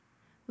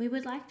We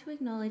would like to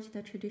acknowledge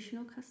the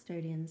traditional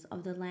custodians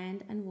of the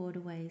land and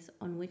waterways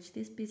on which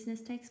this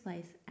business takes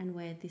place and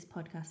where this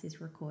podcast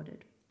is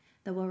recorded.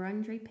 The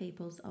Wurundjeri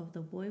peoples of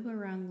the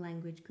Woiwurrung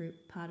language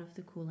group, part of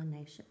the Kulin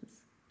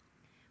Nations.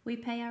 We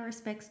pay our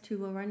respects to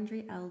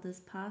Wurundjeri elders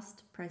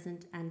past,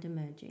 present and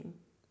emerging.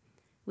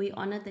 We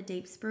honour the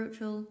deep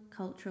spiritual,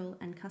 cultural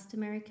and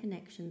customary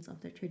connections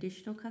of the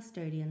traditional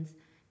custodians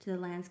to the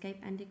landscape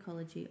and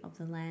ecology of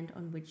the land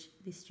on which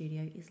this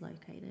studio is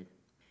located.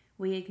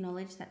 We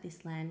acknowledge that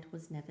this land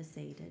was never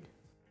ceded.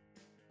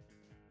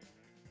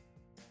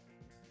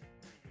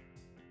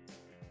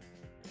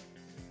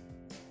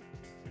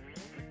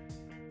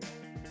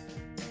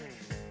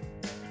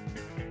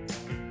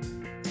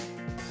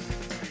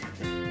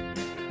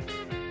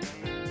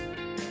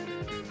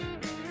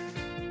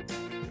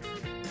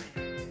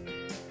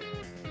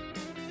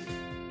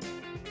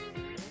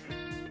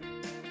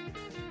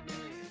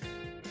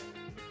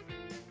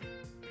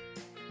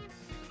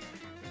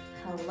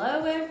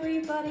 Hello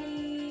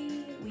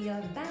everybody, we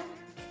are back.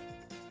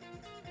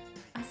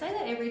 I say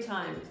that every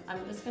time.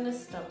 I'm just going to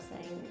stop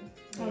saying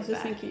I was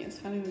just thinking it's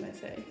funny when they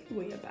say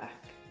we are back.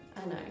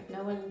 I know,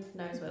 no one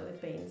knows where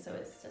we've been, so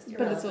it's just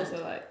irrelevant. But it's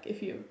also like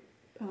if you're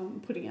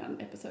putting out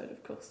an episode,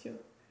 of course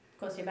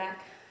you're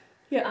back.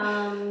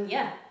 Yeah.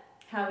 Yeah.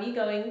 How are you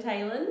going,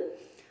 Taylan?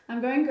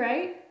 I'm going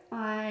great.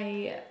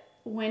 I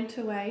went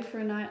away for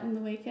a night on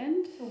the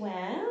weekend.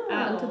 Wow.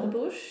 Out into the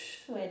bush.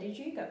 Where did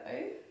you go?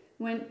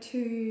 Went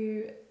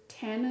to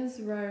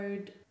Tanner's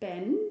Road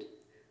Bend,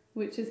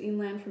 which is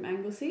inland from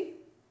Anglesey.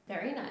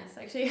 Very nice.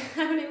 Actually, I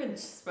haven't even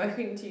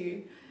spoken to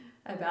you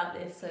about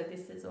this, so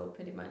this is all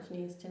pretty much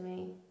news to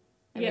me.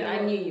 I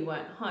knew you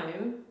weren't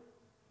home.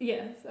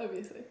 Yes,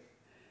 obviously.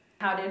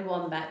 How did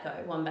Wombat go?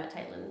 Wombat,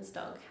 Taylan's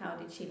dog. How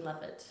did she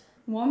love it?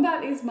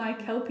 Wombat is my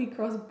Kelpie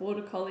Cross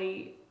Border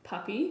Collie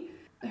puppy,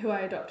 who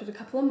I adopted a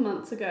couple of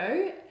months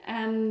ago,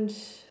 and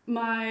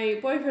my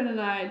boyfriend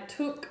and I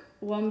took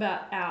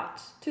Wombat out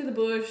to the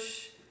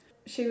bush.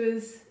 She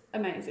was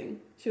amazing.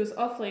 She was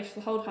off leash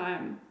the whole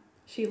time.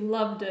 She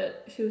loved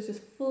it. She was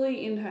just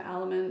fully in her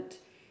element.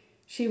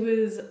 She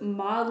was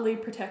mildly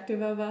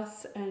protective of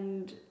us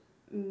and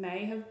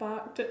may have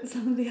barked at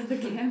some of the other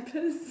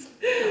campers.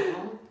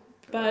 Oh,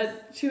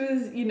 but she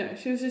was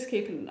just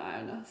keeping an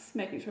eye on us,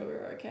 making sure we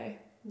were okay.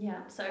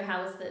 Yeah. So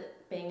how was it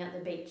being at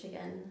the beach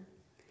again?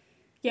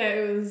 Yeah,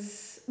 it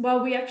was,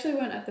 well, we actually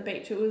weren't at the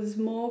beach. It was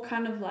more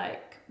kind of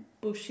like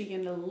bushy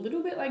and a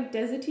little bit like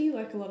deserty,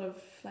 like a lot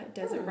of like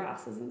desert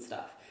grasses and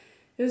stuff.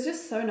 It was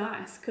just so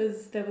nice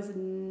because there was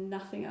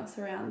nothing else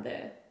around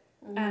there.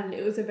 And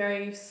it was a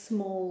very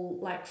small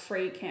like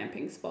free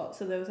camping spot,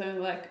 so there was only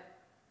like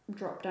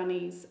drop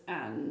dunnies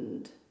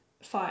and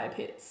fire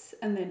pits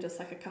and then just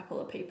like a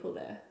couple of people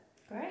there.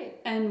 Great.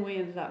 And we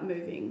ended up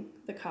moving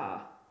the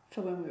car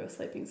for when we were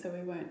sleeping, so we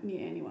weren't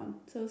near anyone,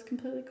 so it was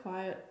completely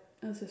quiet.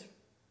 It was just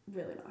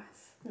really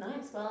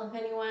nice. Well,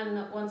 if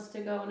anyone wants to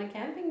go on a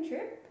camping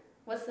trip,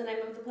 what's the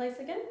name of the place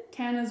again?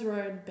 Tanner's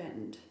Road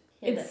Bend.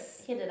 Hit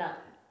it up.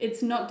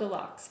 It's not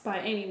deluxe by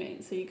any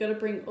means, so you got to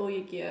bring all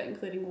your gear,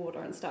 including water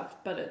and stuff,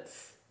 but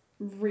it's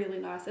really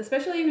nice,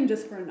 especially even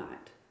just for a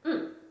night.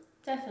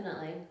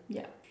 Definitely.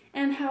 Yeah.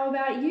 And how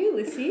about you,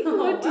 Lissy?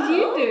 What did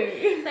you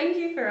do? Thank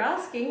you for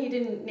asking. You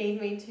didn't need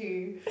me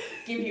to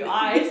give you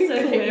eyes so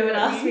that you would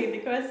ask me the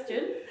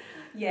question.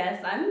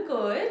 Yes, I'm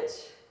good.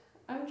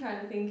 I'm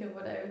trying to think of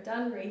what I've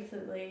done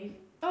recently.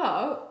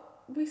 Oh,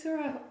 we saw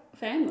our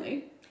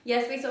family.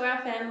 Yes, we saw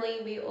our family.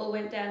 We all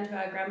went down to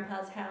our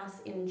grandpa's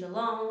house in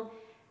Geelong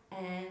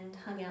and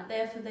hung out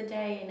there for the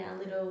day, and our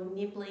little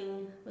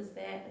nibbling was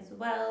there as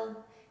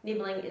well.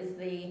 Nibbling is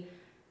the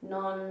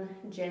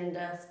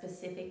non-gender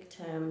specific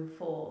term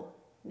for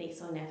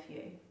niece or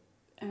nephew.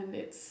 And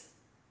it's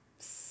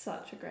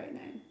such a great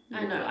name.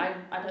 I know.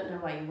 I don't know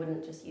why you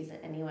wouldn't just use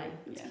it anyway.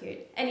 It's cute.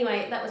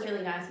 Anyway, that was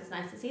really nice. It's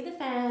nice to see the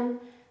fam.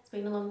 It's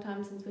been a long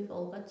time since we've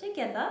all got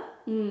together.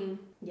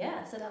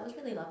 Yeah, so that was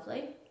really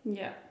lovely.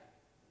 Yeah.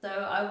 So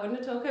I want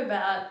to talk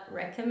about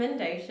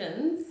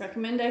recommendations.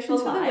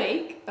 Recommendations for the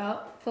week.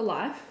 For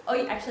life.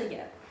 Oh, actually,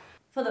 yeah.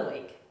 For the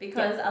week.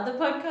 Because other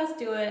podcasts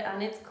do it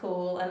and it's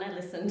cool and I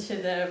listen to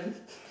them.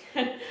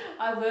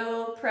 I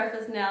will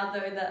preface now,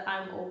 though, that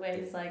I'm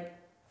always like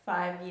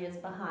 5 years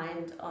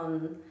behind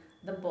on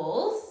the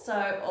balls. So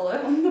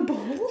on the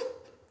ball?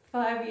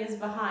 5 years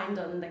behind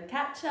on the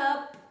catch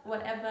up,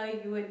 whatever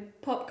you would.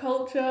 Pop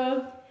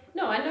culture.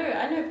 No, I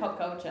know pop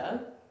culture.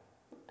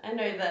 I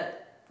know that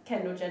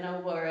Kendall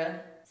Jenner wore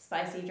a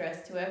spicy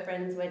dress to her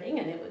friend's wedding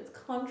and it was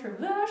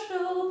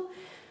controversial.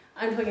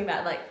 I'm talking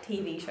about like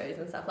TV shows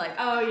and stuff like.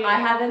 Oh yeah. I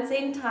haven't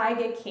seen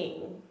Tiger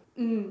King.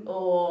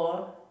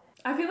 Or.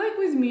 I feel like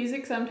with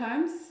music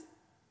sometimes,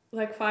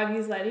 like 5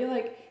 years later, you're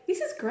like, this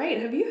is great.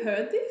 Have you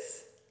heard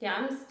this? Yeah,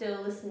 I'm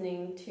still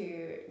listening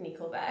to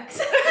Nickelback.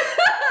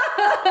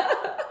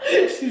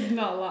 She's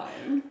not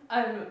lying.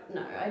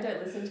 No, I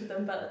don't listen to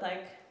them, but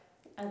like,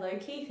 I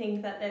low-key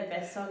think that their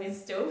best song is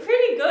still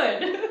pretty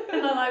good.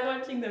 And I like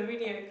watching the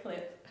video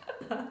clip.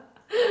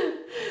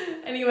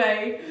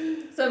 Anyway,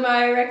 so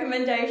my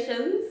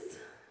recommendations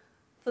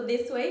For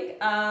this week,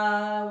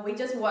 we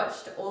just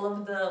watched all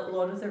of the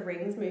Lord of the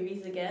Rings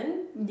movies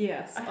again.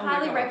 Yes. I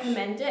highly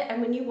recommend it.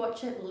 And when you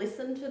watch it,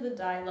 listen to the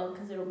dialogue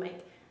because it'll make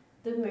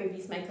the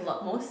movies make a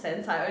lot more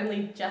sense. I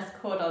only just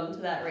caught on to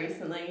that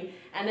recently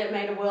and it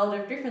made a world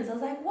of difference. I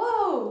was like,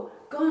 whoa,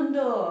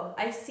 Gondor,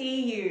 I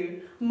see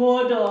you.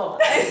 Mordor,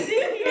 I see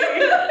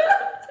you.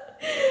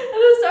 And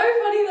it was so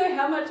funny though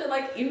how much it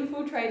like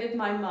infiltrated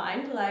my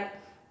mind. Like,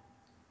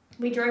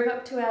 we drove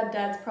up to our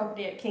dad's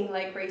property at King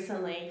Lake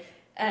recently.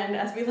 And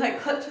as we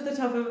like got to the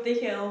top of the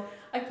hill,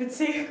 I could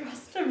see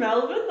across to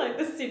Melbourne, like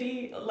the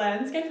city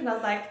landscape, and I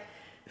was like,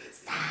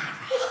 Sarah.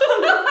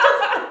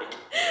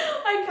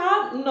 I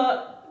can't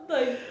not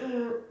like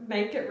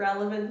make it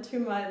relevant to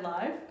my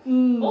life.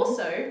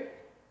 Also,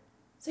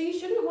 so you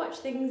shouldn't watch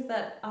things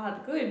that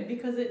aren't good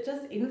because it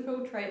just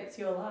infiltrates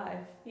your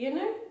life, you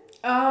know?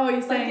 Oh,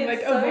 you're saying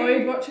like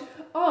avoid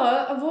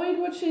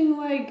watching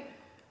like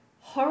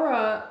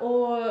horror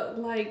or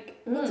like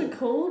what's it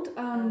called?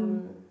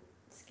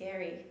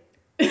 Scary.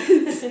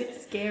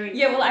 Scary.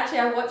 Yeah, well, actually,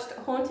 I watched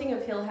Haunting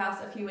of Hill House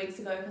a few weeks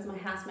ago because my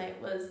housemate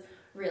was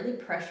really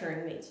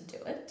pressuring me to do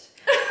it.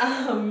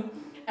 And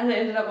I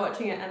ended up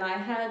watching it, and I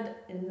had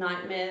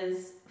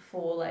nightmares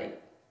for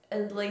like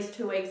at least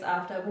 2 weeks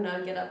after. When I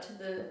would get up to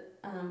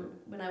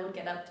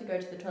to go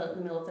to the toilet in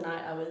the middle of the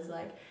night, I was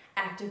like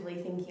actively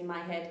thinking in my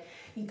head,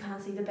 "You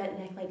can't see the bent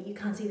neck lady. You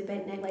can't see the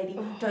bent neck lady.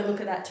 Don't look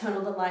at that. Turn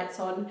all the lights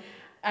on."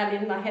 And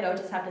in my head, I would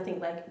just have to think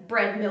like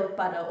bread, milk,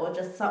 butter, or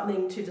just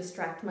something to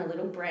distract my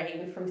little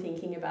brain from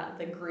thinking about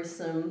the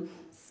gruesome,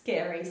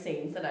 scary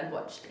scenes that I'd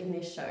watched in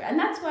this show. And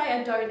that's why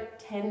I don't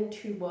tend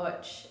to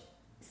watch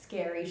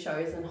scary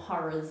shows and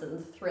horrors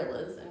and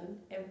thrillers and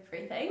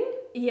everything.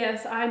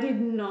 Yes, I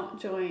did not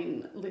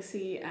join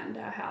Lissy and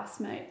our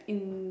housemate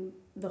in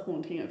the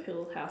Haunting of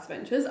Hill House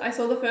Ventures. I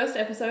saw the first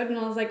episode and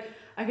I was like,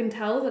 I can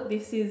tell that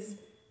this is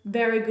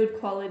very good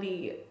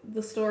quality. The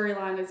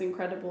storyline is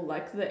incredible.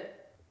 Like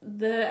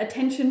the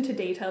attention to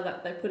detail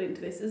that they put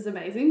into this is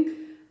amazing.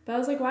 But I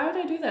was like, why would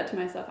I do that to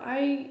myself?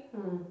 I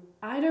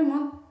don't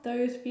want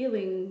those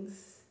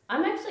feelings.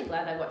 I'm actually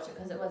glad I watched it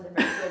because it was a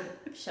very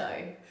good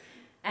show.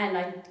 And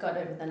I got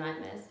over the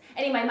nightmares.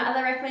 Anyway, my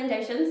other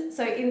recommendations.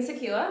 So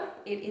Insecure,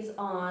 it is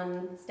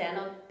on Stan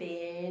or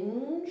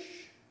Binge.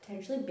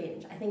 Potentially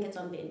Binge. I think it's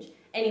on Binge.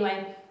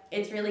 Anyway,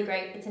 it's really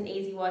great. It's an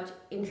easy watch,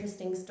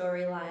 interesting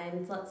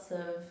storylines, lots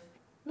of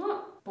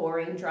not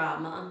boring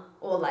drama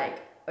or like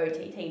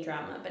OTT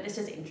drama, but it's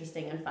just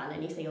interesting and fun,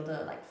 and you see all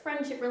the like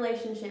friendship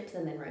relationships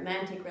and then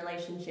romantic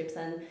relationships,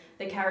 and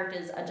the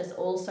characters are just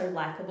all so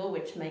likable,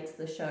 which makes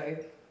the show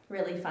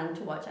really fun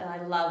to watch. And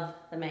I love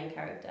the main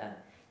character.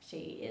 She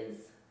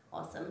is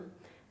awesome.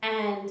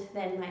 And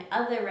then my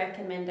other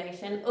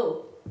recommendation,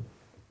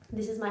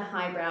 this is my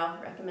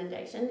highbrow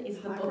recommendation, is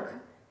the book.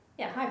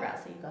 Yeah, highbrow.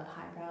 So you've got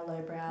highbrow,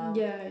 lowbrow.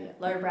 Yeah.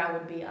 Lowbrow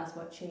would be us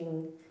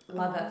watching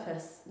not Love at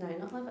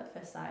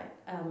First Sight.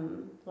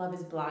 Love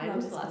is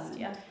Blind last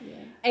year. Yeah.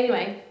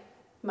 Anyway,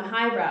 my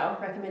highbrow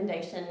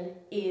recommendation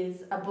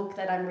is a book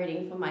that I'm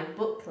reading for my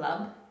book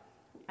club,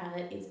 and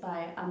it is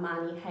by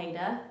Amani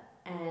Haydar,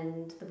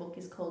 and the book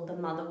is called The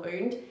Mother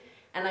Wound.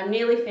 And I'm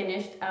nearly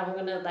finished. I'm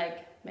gonna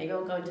maybe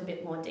I'll go into a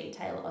bit more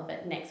detail of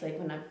it next week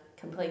when I've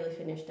completely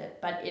finished it.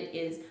 But it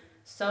is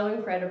so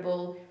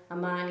incredible.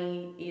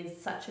 Amani is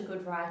such a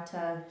good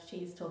writer.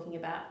 She's talking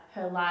about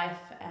her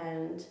life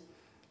and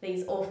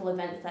these awful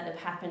events that have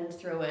happened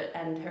through it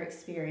and her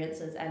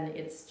experiences, and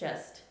it's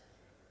just,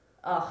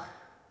 I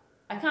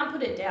can't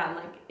put it down.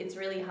 Like, it's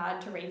really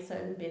hard to read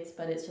certain bits,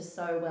 but it's just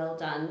so well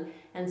done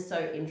and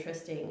so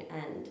interesting,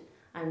 and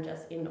I'm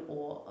just in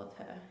awe of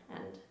her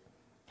and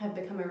have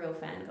become a real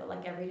fangirl.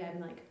 Like, every day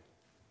I'm like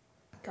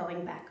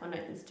going back on her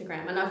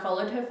Instagram, and I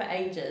followed her for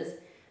ages,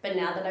 but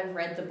now that I've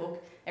read the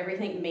book,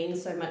 everything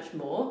means so much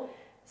more.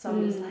 So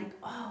I'm just like,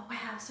 oh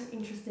wow, so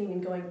interesting,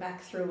 and going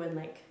back through and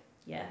like,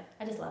 yeah,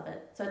 I just love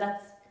it. So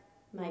that's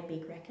my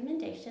big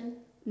recommendation.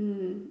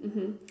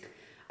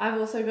 I've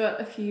also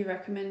got a few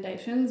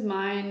recommendations.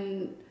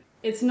 Mine,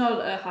 it's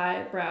not a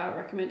highbrow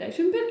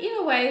recommendation, but in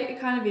a way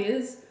it kind of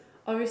is.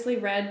 Obviously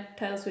read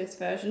Taylor Swift's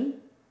version.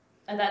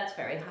 And that's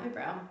very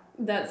highbrow.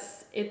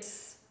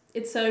 It's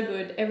so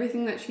good.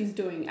 Everything that she's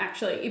doing,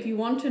 actually, if you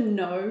want to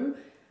know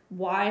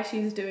why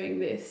she's doing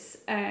this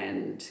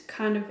and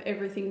kind of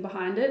everything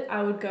behind it,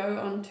 I would go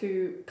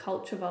onto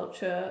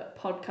Vulture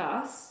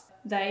Podcast.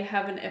 They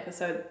have an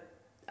episode,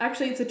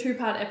 actually it's a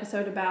 2-part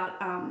episode about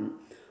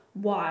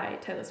why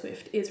Taylor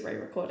Swift is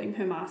re-recording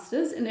her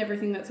masters and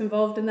everything that's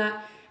involved in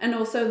that, and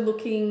also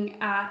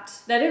looking at,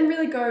 they didn't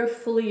really go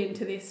fully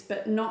into this,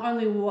 but not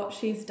only what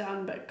she's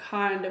done, but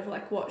kind of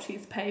like what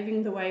she's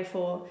paving the way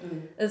for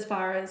as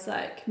far as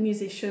like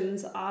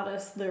musicians,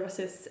 artists,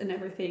 lyricists and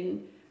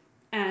everything,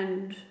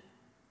 and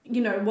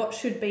you know what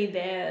should be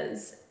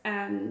theirs,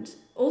 and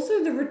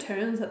also the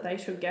returns that they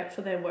should get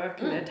for their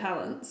work and their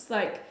talents.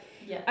 Like,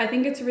 yeah. I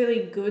think it's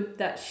really good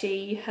that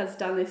she has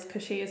done this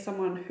because she is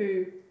someone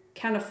who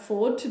can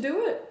afford to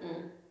do it.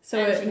 So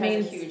and it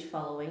means has a huge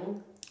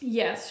following.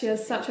 Yes, she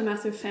has such a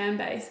massive fan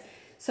base.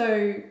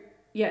 So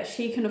yeah,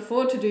 she can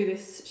afford to do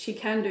this, she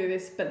can do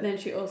this, but then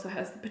she also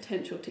has the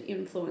potential to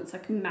influence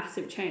like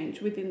massive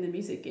change within the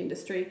music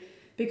industry,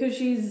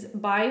 because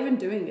by even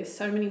doing this,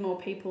 so many more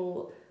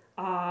people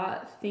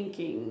are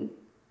thinking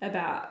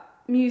about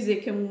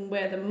music and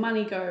where the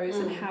money goes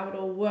and how it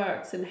all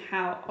works and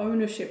how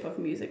ownership of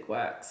music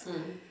works.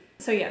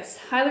 So yes,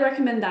 highly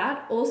recommend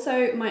that.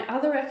 Also, my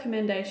other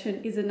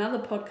recommendation is another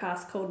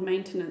podcast called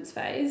Maintenance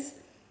Phase.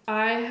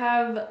 I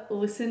have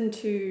listened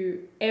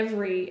to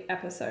every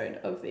episode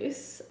of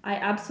this. I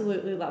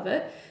absolutely love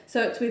it.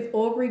 So it's with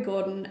Aubrey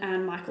Gordon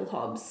and Michael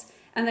Hobbs,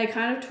 and they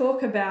kind of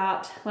talk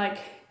about like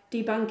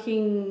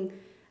debunking,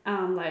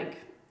 like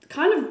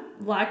kind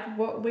of like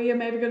what we are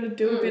maybe going to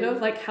do a bit of,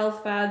 like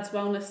health fads,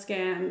 wellness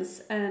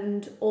scams,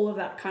 and all of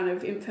that kind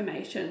of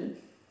information,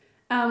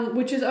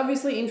 which is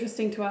obviously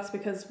interesting to us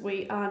because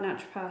we are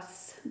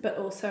naturopaths, but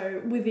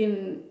also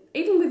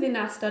even within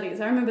our studies.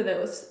 I remember there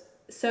was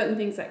certain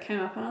things that came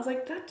up and I was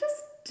like, that just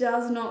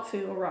does not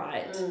feel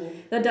right.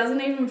 That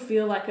doesn't even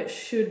feel like it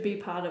should be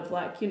part of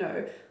like, you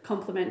know,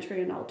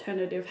 complementary and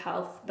alternative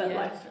health. But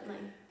like,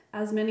 definitely,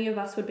 as many of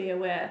us would be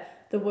aware,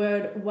 the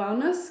word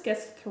wellness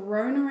gets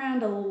thrown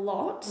around a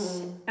lot,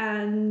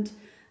 and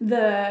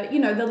the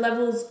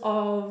levels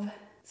of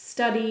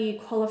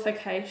study,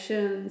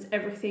 qualifications,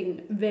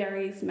 everything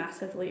varies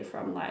massively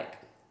from like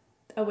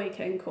a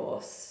weekend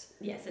course.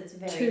 Yes, it's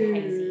very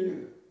hazy.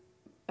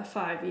 A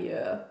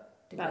 5-year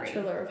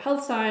Bachelor of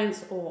Health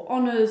Science or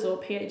honours or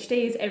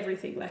PhDs,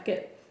 everything like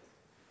it.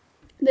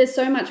 There's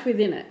so much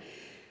within it.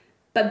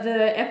 But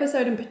the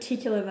episode in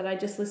particular that I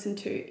just listened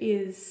to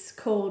is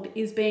called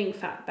Is Being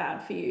Fat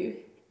Bad for You?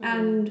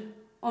 And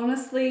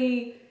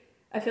honestly,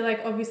 I feel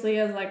like obviously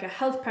as like a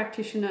health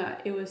practitioner,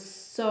 it was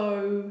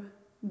so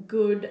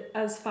good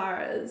as far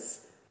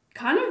as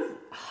kind of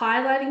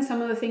highlighting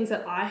some of the things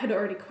that I had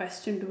already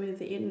questioned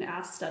within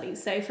our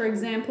studies. Say, for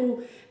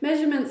example,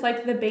 measurements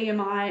like the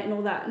BMI and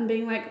all that, and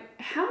being like,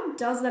 how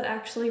does that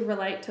actually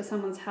relate to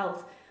someone's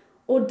health?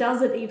 Or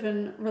does it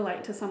even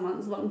relate to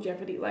someone's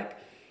longevity? Like,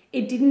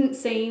 it didn't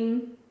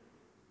seem,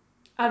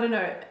 I don't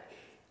know.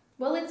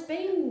 Well, it's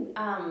been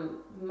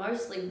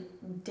mostly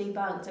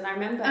debunked, and I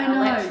remember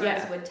our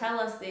lecturers would tell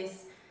us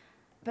this,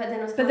 but then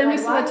it was we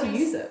still had to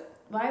use it.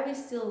 Why are we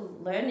still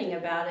learning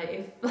about it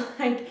if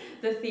like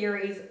the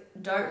theories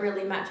don't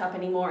really match up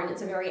anymore, and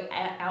it's a very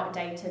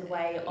outdated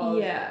way of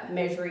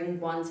measuring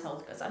one's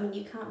health? Because I mean,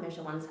 you can't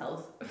measure one's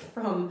health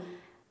from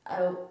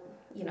a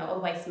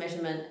waist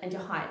measurement and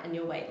your height and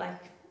your weight. Like,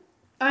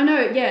 I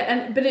know,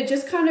 but it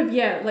just kind of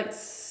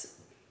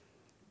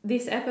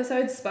this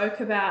episode spoke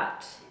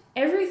about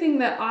everything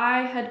that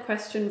I had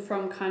questioned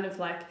from kind of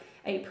like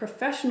a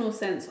professional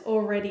sense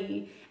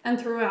already. And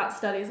throughout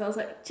studies, I was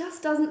like, it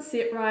just doesn't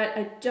sit right.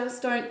 I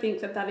just don't think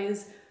that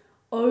is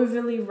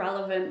overly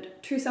relevant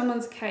to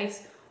someone's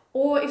case.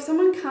 Or if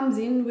someone comes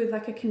in with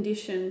like a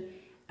condition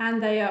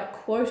and they are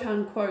quote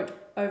unquote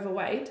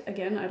overweight,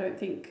 again, I don't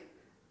think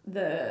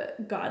the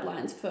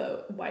guidelines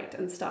for weight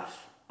and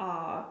stuff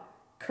are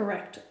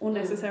correct or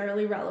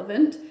necessarily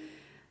relevant.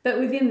 But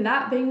within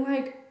that, being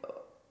like,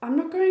 I'm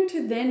not going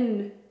to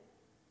then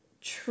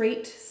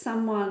treat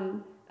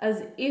someone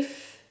as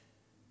if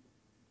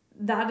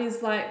that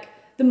is like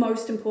the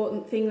most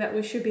important thing that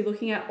we should be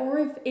looking at, or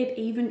if it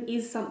even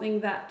is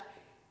something that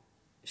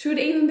should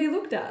even be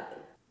looked at.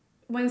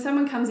 When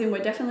someone comes in,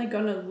 we're definitely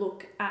going to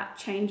look at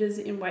changes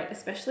in weight,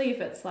 especially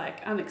if it's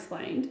like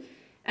unexplained.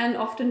 And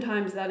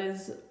oftentimes that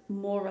is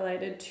more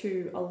related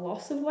to a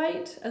loss of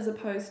weight as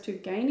opposed to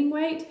gaining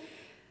weight.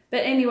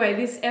 But anyway,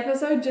 this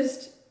episode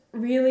just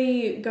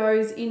really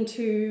goes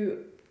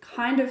into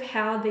kind of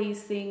how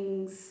these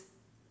things,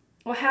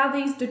 or how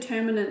these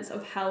determinants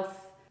of health,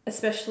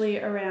 especially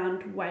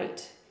around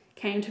weight,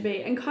 came to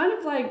be, and kind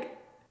of like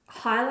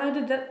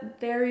highlighted that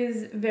there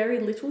is very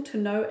little to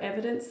no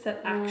evidence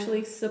that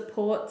actually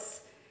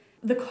supports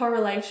the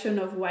correlation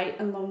of weight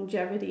and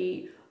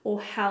longevity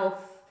or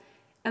health.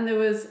 And there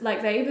was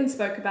like, they even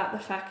spoke about the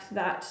fact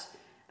that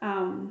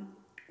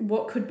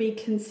what could be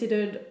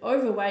considered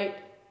overweight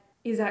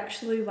is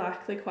actually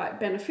likely quite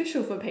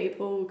beneficial for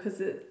people,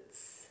 because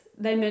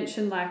they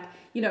mentioned like,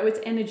 it's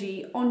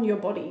energy on your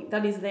body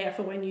that is there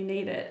for when you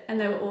need it. And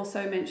they were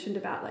also mentioned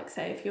about like,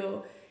 say, if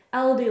you're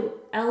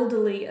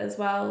elderly as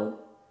well,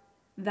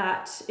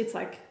 that it's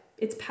like,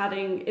 it's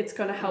padding, it's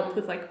going to help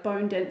with like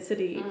bone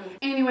density.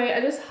 Anyway, I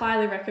just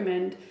highly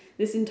recommend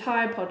this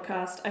entire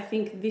podcast. I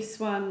think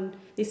this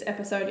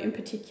episode in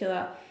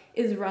particular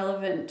is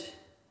relevant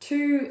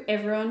to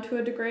everyone to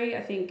a degree.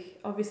 I think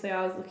obviously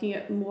I was looking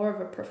at more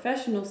of a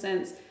professional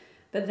sense,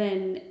 but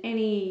then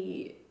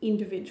any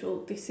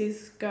individual, this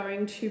is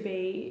going to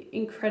be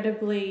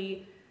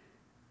incredibly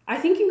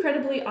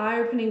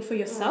eye-opening for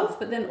yourself,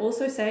 but then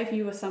also say if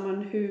you are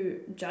someone who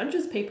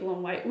judges people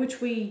on weight,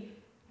 which we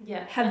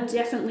have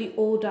definitely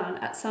all done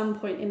at some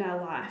point in our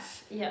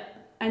life. Yeah.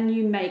 And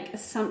you make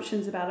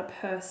assumptions about a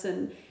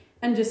person,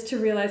 and just to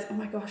realize, oh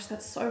my gosh,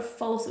 that's so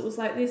false. It was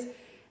like this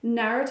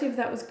narrative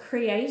that was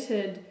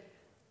created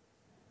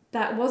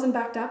that wasn't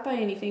backed up by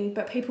anything,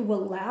 but people were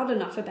loud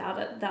enough about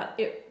it that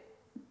it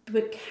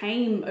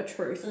became a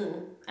truth.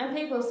 And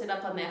people sit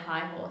up on their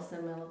high horse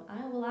and will,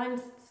 oh, well,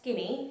 I'm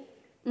skinny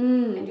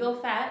and you're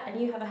fat and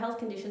you have a health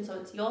condition, so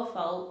it's your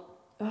fault.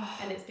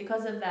 And it's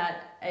because of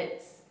that,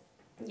 it's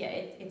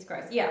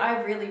gross. Yeah,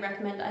 I really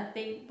recommend, I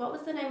think, what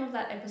was the name of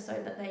that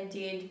episode that they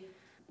did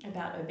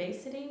about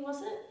obesity,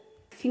 was it?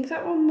 I think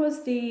that one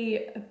was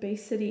the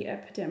obesity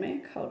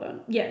epidemic. Hold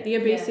on. Yeah, the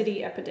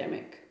obesity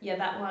epidemic. Yeah,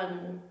 that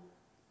one,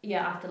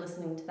 after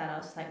listening to that, I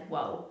was just like,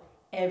 whoa,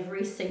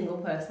 every single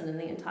person in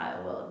the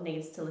entire world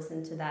needs to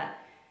listen to that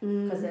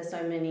because there's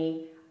so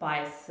many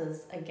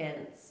biases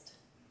against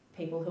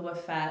people who are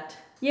fat.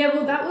 Yeah,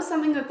 well, that was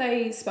something that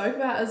they spoke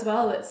about as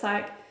well. It's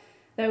like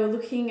they were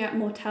looking at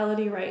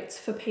mortality rates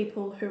for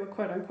people who were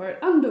quote unquote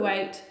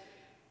underweight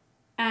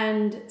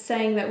and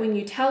saying that when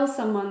you tell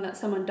someone that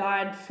someone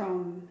died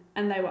from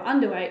and they were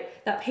underweight,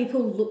 that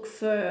people look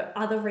for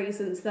other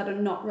reasons that are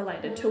not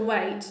related to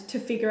weight to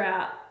figure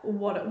out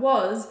what it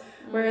was.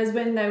 Whereas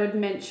when they would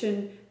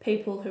mention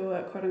people who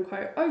were quote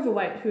unquote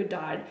overweight who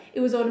died, it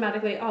was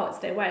automatically, oh, it's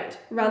their weight,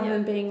 rather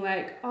than being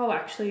like, oh,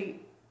 actually,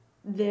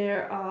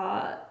 there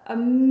are a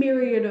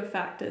myriad of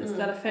factors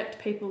that affect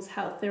people's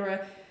health. There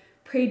are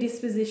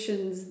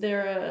predispositions,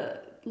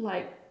 there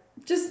are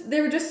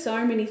just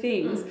so many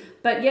things.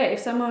 But yeah, if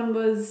someone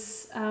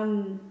was,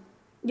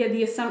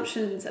 the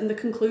assumptions and the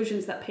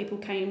conclusions that people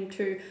came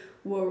to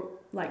were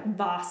like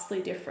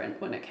vastly different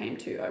when it came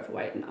to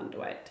overweight and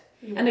underweight.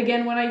 Yeah. And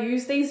again, when I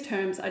use these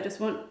terms, I just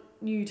want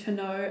you to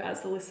know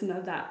as the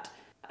listener that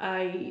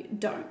I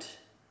don't.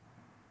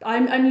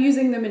 I'm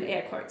using them in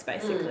air quotes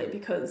basically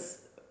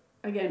because,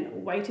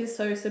 again, weight is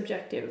so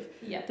subjective.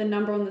 Yeah. The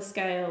number on the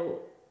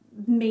scale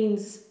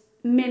means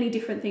many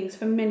different things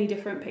for many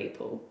different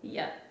people.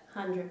 Yeah,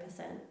 100%.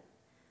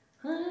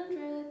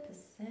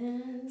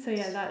 100%. So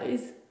yeah, that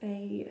is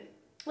a...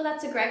 Well,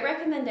 that's a great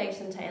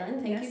recommendation,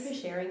 Taylan. Thank you for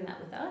sharing that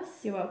with us.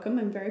 You're welcome.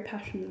 I'm very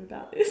passionate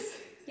about this.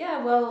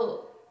 Yeah,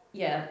 well,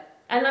 yeah.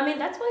 And I mean,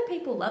 that's why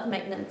people love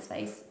Maintenance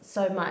Space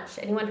so much.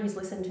 Anyone who's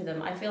listened to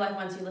them, I feel like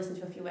once you listen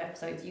to a few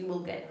episodes, you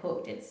will get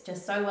hooked. It's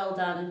just so well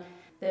done.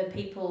 The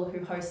people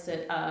who host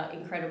it are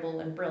incredible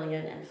and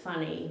brilliant and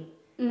funny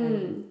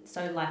and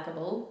so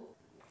likable.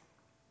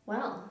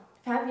 Well,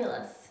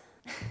 fabulous.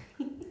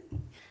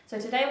 So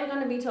today we're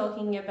going to be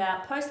talking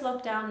about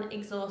post-lockdown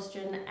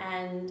exhaustion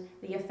and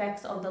the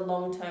effects of the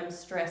long-term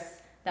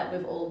stress that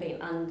we've all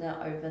been under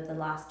over the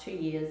last 2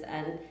 years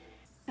and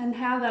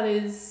how that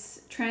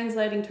is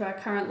translating to our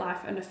current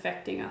life and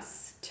affecting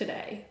us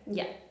today.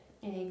 Yeah,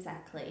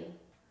 exactly.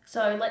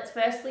 So let's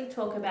firstly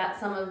talk about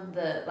some of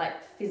the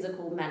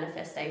physical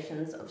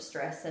manifestations of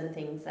stress and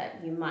things that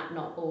you might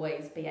not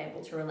always be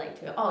able to relate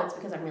to. Oh, it's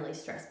because I'm really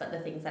stressed, but the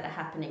things that are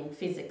happening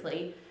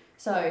physically.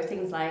 So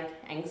things like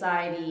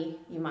anxiety,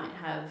 you might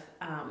have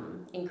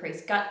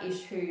increased gut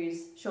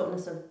issues,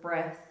 shortness of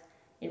breath,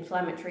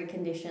 inflammatory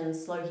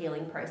conditions, slow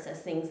healing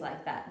process, things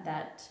like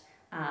that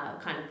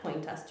kind of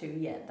point us to,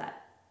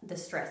 that the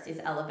stress is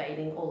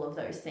elevating all of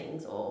those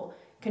things or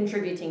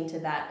contributing to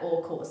that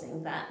or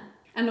causing that.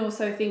 And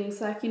also things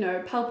like,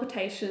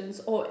 palpitations,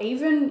 or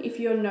even if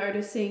you're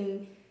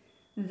noticing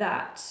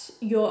that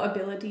your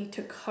ability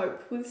to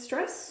cope with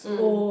stress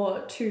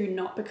or to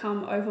not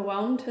become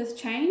overwhelmed has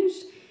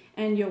changed.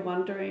 And you're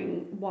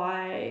wondering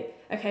why,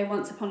 okay,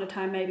 once upon a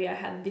time, maybe I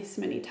had this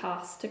many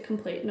tasks to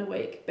complete in a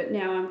week, but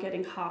now I'm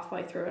getting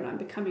halfway through and I'm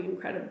becoming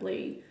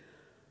incredibly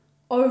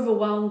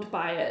overwhelmed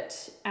by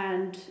it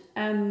and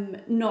am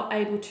not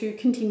able to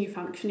continue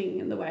functioning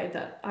in the way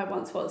that I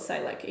once was,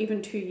 say,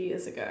 even 2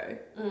 years ago.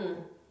 And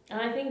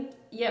I think,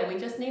 we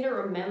just need to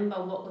remember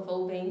what we've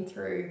all been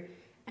through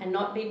and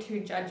not be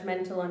too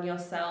judgmental on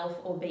yourself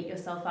or beat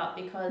yourself up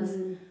because,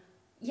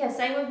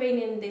 say we've been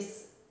in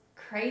this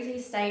crazy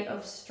state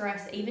of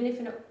stress, even if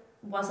it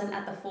wasn't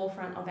at the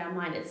forefront of our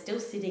mind, it's still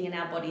sitting in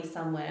our body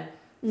somewhere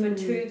for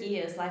 2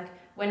 years.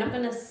 We're not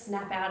going to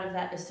snap out of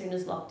that as soon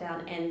as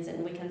lockdown ends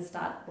and we can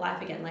start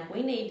life again.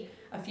 We need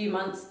a few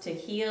months to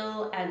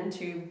heal and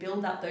to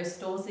build up those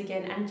stores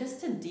again and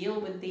just to deal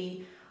with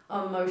the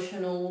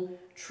emotional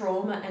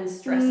trauma and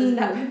stresses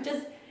that we've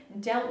just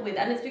dealt with.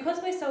 And it's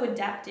because we're so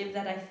adaptive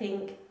that I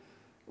think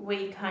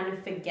we kind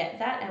of forget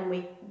that and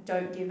we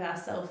don't give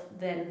ourselves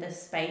then the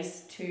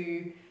space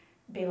to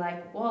be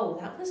like, whoa,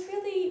 that was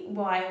really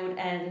wild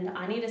and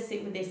I need to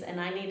sit with this and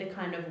I need to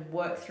kind of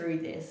work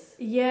through this.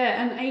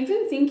 Yeah, and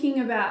even thinking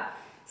about,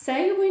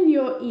 say when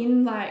you're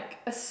in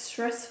a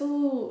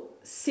stressful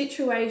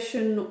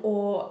situation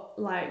or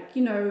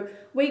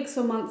weeks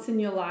or months in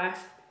your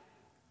life,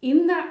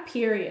 in that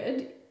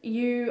period,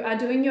 you are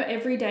doing your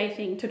everyday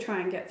thing to try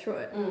and get through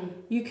it.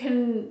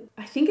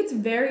 I think it's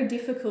very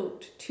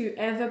difficult to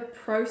ever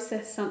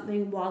process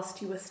something whilst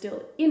you are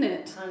still in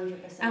it. 100%.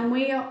 And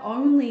we are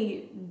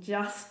only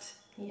just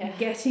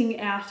getting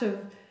out of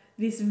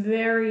this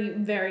very,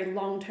 very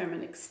long-term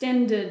and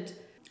extended,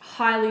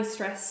 highly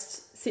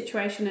stressed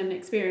situation and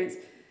experience.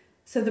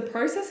 So the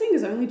processing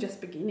is only just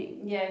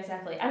beginning. Yeah,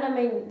 exactly. And I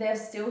mean, there's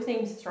still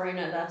things thrown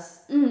at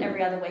us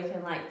every other week,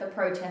 and like the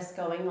protests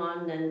going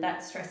on, and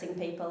that's stressing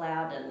people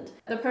out. And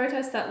the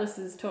protests that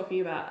Alyssa's talking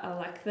about are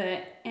like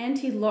the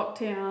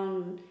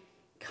anti-lockdown,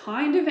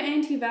 kind of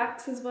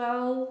anti-vax as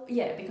well.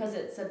 Yeah, because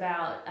it's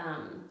about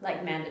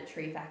like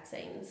mandatory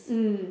vaccines.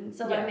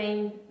 So yeah. I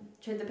mean,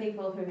 to the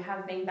people who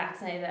have been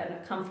vaccinated and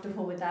are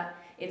comfortable with that,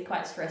 it's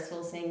quite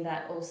stressful seeing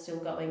that all still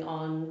going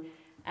on.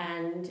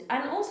 And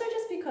also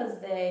just because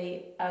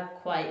they are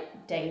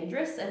quite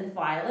dangerous and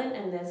violent,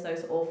 and there's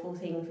those awful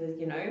things with,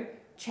 you know,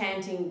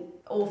 chanting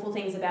awful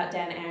things about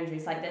Dan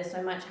Andrews. Like, there's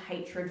so much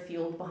hatred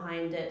fueled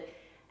behind it,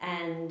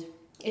 and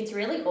it's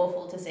really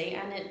awful to see.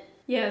 And it...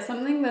 Yeah,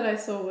 something that I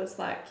saw was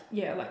like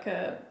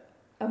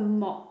a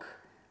mock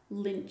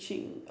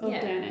lynching of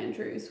Dan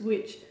Andrews,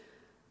 which...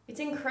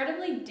 It's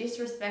incredibly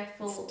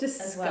disrespectful as well.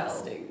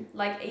 Disgusting.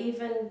 Like,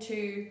 even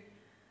to...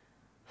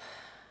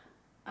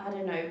 I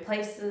don't know,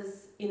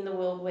 places in the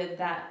world where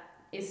that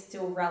is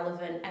still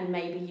relevant, and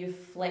maybe you've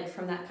fled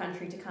from that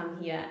country to come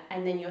here,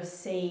 and then you're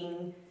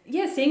seeing...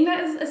 Yeah, seeing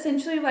that as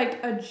essentially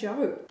like a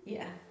joke.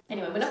 Yeah.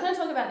 Anyway, we're not going to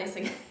talk about this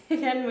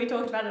again. We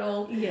talked about it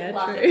all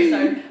last true.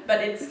 episode, but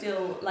it's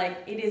still,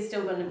 like, it is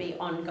still going to be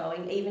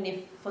ongoing, even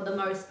if for the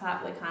most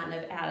part we're kind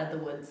of out of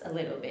the woods a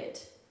little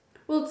bit.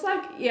 Well, it's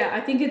like, yeah,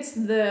 I think it's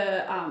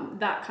the,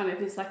 that kind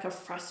of is like a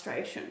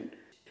frustration,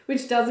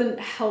 which doesn't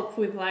help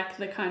with like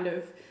the kind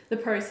of the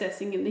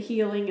processing and the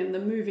healing and the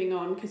moving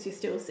on, because you're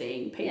still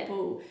seeing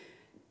people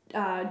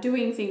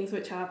doing things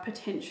which are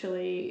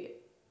potentially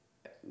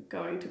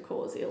going to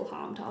cause ill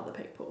harm to other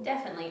people.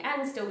 Definitely,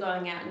 and still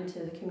going out into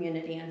the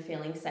community and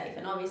feeling safe.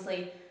 And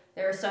obviously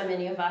there are so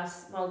many of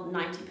us, well,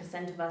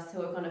 90% of us,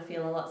 who are going to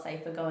feel a lot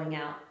safer going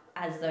out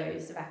as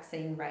those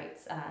vaccine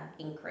rates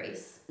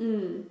increase.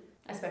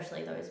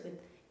 Especially those with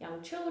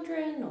young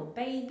children or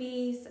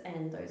babies,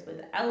 and those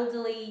with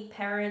elderly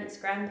parents,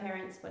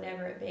 grandparents,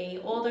 whatever it be,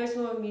 or those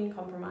who are immune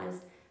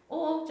compromised,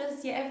 or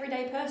just your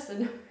everyday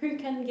person who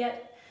can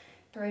get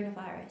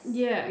coronavirus.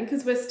 Yeah,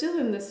 because we're still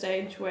in the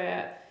stage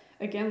where,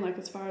 again, like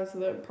as far as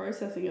the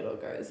processing it all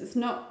goes, it's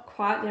not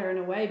quite there in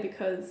a way,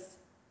 because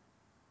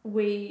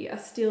we are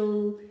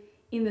still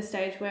in the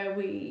stage where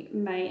we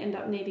may end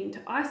up needing to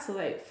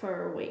isolate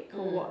for a week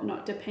or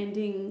whatnot,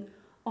 depending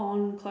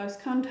on close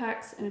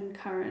contacts and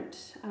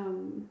current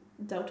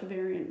Delta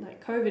variant,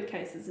 like COVID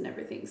cases and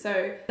everything.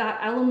 So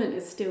that element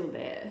is still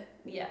there.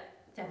 Yeah,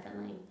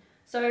 definitely.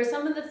 So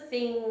some of the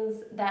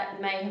things that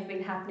may have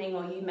been happening,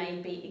 or you may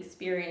be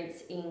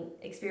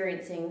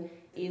experiencing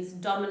is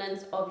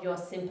dominance of your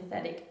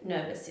sympathetic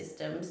nervous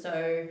system.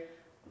 So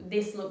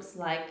this looks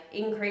like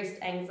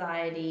increased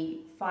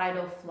anxiety, fight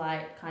or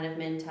flight kind of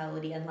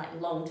mentality, and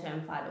like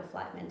long-term fight or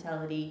flight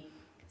mentality,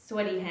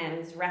 sweaty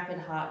hands, rapid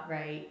heart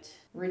rate,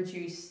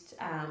 reduced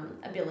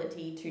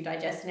ability to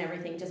digest and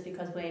everything, just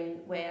because when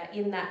we're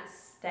in that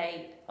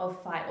state of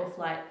fight or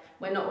flight,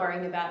 we're not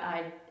worrying about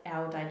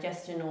our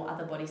digestion or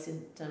other body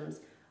symptoms.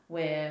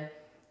 We're,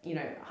 you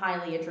know,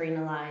 highly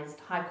adrenalized,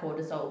 high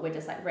cortisol. We're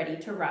just like ready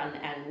to run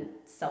and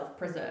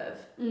self-preserve.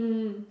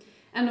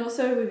 And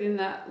also within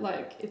that,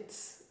 like,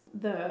 it's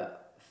the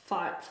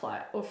fight,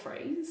 flight or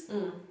freeze.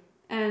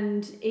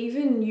 And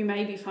even you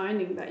may be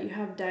finding that you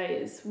have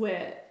days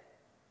where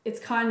it's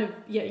kind of,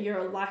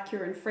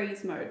 you're in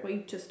freeze mode, where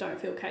you just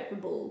don't feel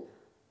capable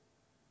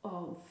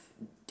of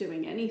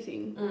doing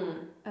anything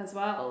as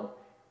well.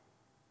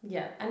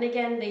 Yeah, and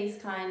again, these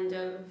kind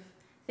of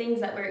things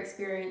that we're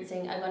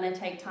experiencing are going to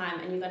take time,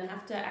 and you're going to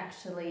have to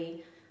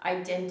actually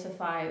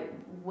identify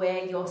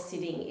where you're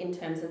sitting in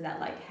terms of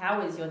that. Like,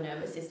 how is your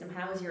nervous system?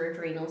 How is your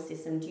adrenal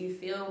system? Do you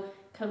feel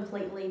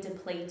completely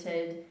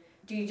depleted?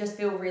 Do you just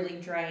feel really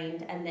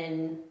drained? And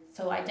then,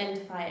 so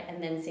identify it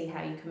and then see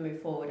how you can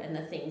move forward and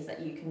the things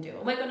that you can do.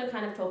 And we're going to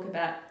kind of talk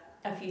about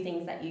a few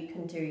things that you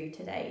can do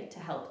today to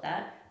help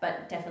that,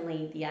 but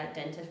definitely the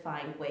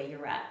identifying where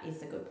you're at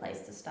is a good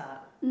place to start.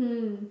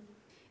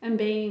 And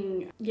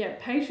being,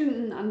 patient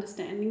and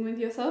understanding with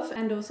yourself,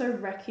 and also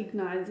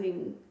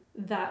recognizing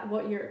that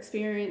what you're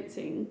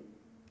experiencing,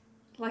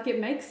 like, it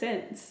makes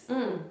sense.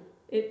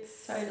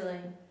 It's totally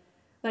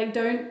like,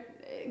 don't,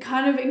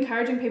 kind of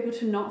encouraging people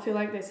to not feel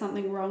like there's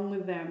something wrong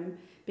with them,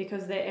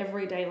 because their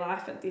everyday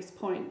life at this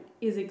point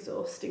is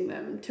exhausting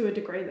them to a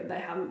degree that they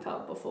haven't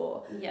felt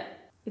before. Yeah.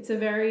 It's a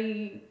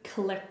very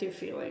collective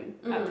feeling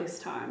at this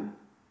time.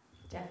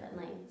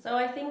 Definitely. So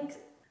I think,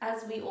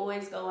 as we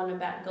always go on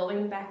about,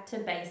 going back to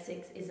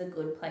basics is a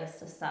good place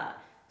to start.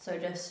 So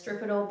just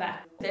strip it all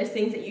back. There's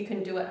things that you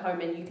can do at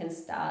home and you can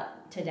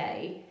start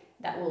today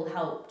that will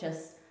help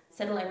just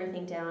settle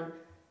everything down,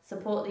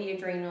 support the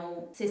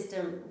adrenal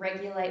system,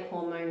 regulate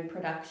hormone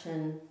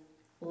production,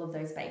 all of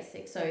those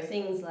basics. So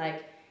things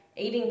like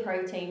eating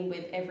protein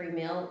with every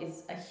meal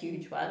is a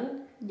huge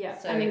one. Yeah,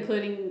 so, and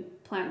including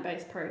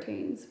plant-based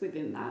proteins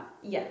within that.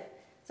 Yeah.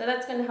 So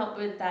that's going to help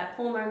with that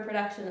hormone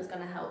production. It's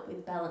going to help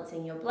with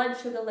balancing your blood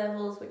sugar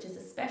levels, which is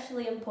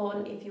especially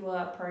important if you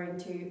are prone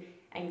to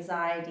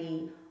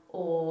anxiety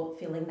or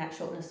feeling that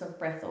shortness of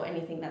breath or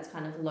anything that's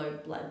kind of low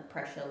blood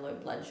pressure, low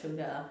blood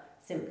sugar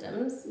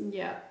symptoms.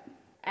 Yeah.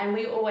 And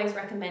we always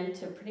recommend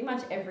to pretty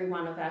much every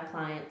one of our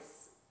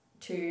clients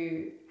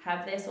to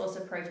have their source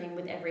of protein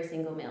with every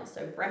single meal.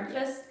 So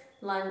breakfast,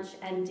 lunch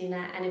and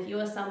dinner. And if you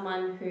are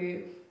someone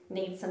who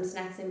needs some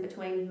snacks in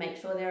between, make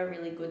sure they're a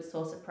really good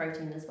source of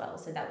protein as well.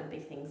 So that would be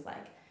things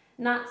like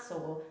nuts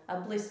or a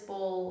bliss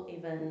ball,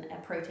 even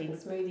a protein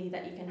smoothie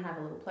that you can have,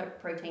 a little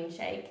protein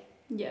shake.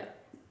 Yeah.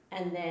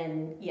 And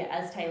then,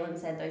 as Taylan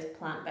said, those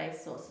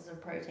plant-based sources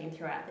of protein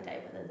throughout the day,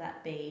 whether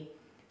that be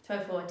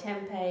tofu or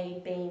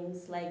tempeh,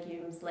 beans,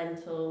 legumes,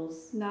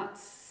 lentils.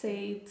 Nuts,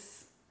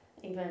 seeds.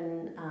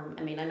 Even,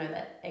 I know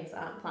that eggs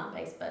aren't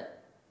plant-based,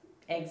 but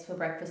eggs for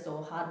breakfast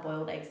or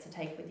hard-boiled eggs to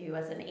take with you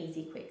as an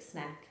easy, quick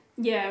snack.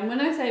 Yeah, and when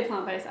I say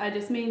plant-based, I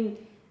just mean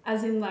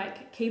as in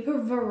keep a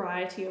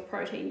variety of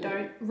protein.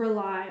 Don't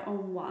rely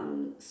on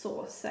one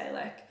source,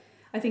 say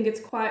I think it's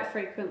quite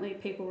frequently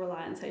people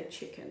rely on, say,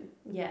 chicken.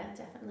 Yeah,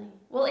 definitely.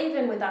 Well,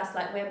 even with us,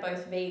 we're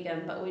both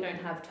vegan, but we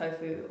don't have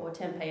tofu or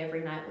tempeh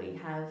every night. We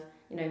have,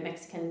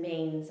 Mexican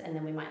beans, and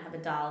then we might have a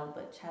dal,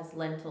 which has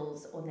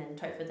lentils, or then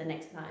tofu the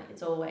next night.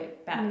 It's always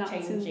about nuts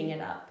changing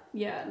it up.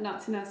 Yeah,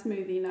 nuts in our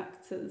smoothie,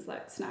 nuts as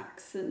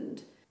snacks,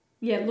 and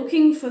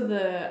looking for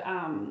the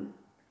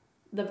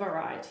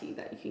variety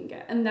that you can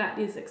get, and that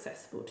is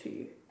accessible to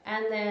you.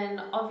 And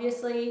then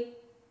obviously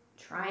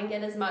try and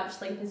get as much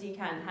sleep as you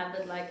can. Have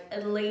it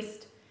at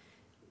least,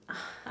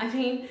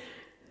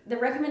 the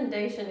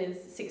recommendation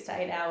is 6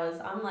 to 8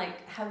 hours. I'm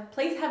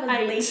please have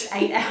at least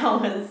 8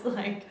 hours.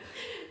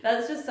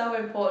 That's just so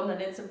important,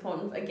 and it's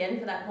important again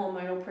for that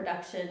hormonal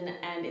production,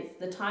 and it's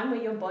the time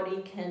where your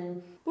body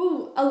can.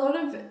 Well, a lot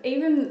of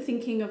even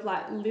thinking of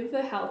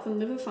liver health and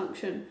liver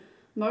function,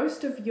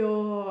 most of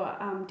your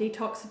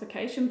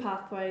detoxification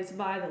pathways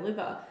via the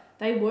liver,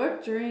 they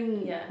work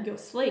during your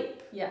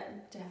sleep. Yeah,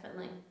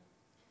 definitely.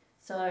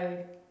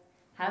 So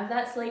have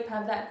that sleep,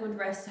 have that good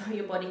rest so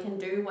your body can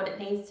do what it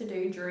needs to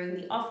do during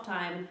the off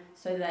time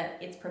so that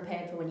it's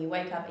prepared for when you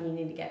wake up and you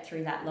need to get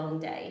through that long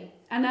day.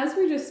 And as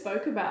we just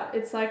spoke about,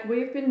 it's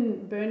we've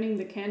been burning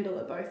the candle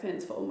at both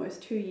ends for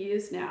almost 2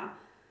 years now.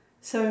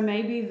 So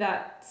maybe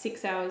that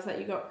 6 hours that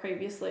you got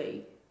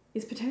previously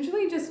is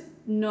potentially just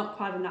not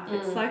quite enough.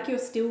 It's you're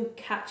still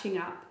catching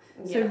up.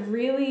 Yeah. So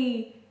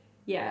really,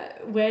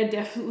 we're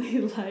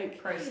definitely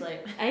pro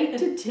sleep. 8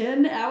 to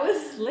 10 hours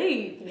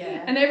sleep.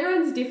 Yeah. And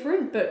everyone's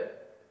different, but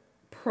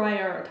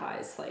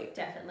prioritize sleep.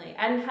 Definitely.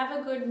 And have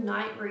a good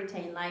night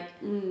routine.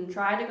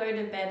 Try to go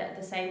to bed at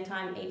the same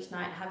time each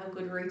night. Have a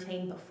good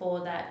routine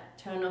before that.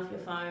 Turn off your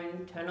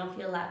phone, turn off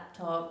your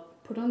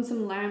laptop. Put on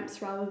some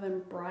lamps rather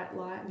than bright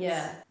lights.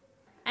 Yeah.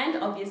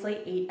 And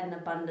obviously eat an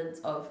abundance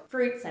of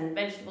fruits and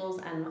vegetables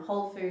and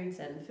whole foods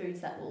and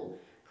foods that will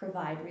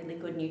provide really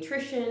good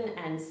nutrition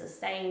and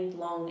sustained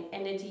long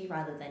energy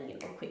rather than your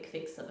quick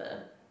fix of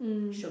a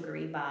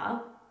sugary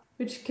bar.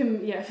 Which can,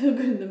 feel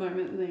good in the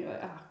moment, and then you're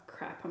like, oh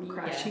crap, I'm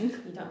crashing. Yeah,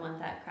 you don't want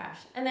that crash.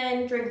 And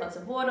then drink lots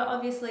of water,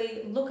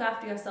 obviously. Look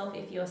after yourself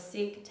if you're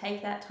sick.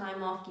 Take that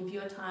time off. Give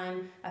your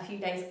time a few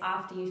days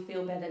after you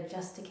feel better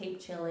just to keep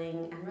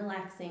chilling and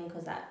relaxing,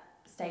 because that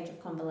stage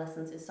of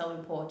convalescence is so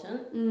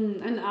important.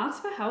 And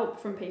ask for help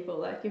from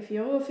people. If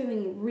you're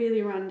feeling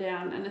really run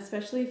down, and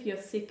especially if you're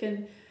sick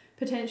and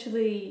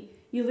potentially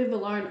you live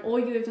alone or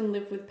you even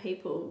live with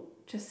people,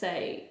 just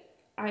say,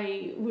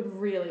 I would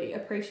really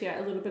appreciate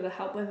a little bit of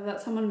help, whether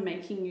that's someone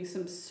making you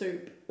some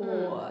soup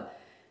or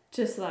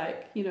just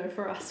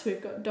for us,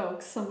 we've got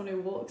dogs, someone who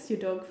walks your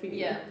dog for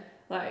you.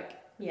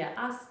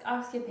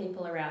 Ask your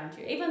people around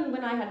you. Even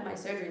when I had my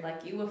surgery,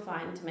 you were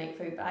fine to make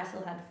food, but I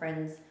still had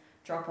friends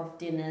drop off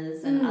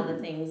dinners and other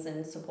things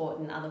and support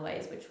in other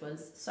ways, which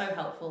was so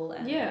helpful.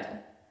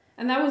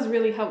 And that was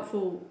really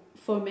helpful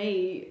for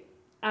me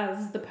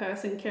as the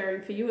person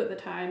caring for you at the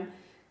time,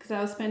 because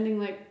I was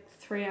spending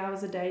 3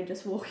 hours a day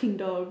just walking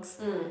dogs,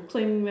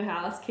 cleaning the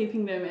house,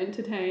 keeping them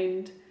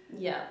entertained.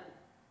 Yeah.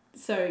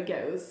 So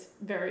it was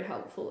very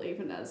helpful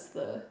even as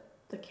the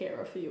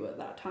carer for you at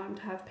that time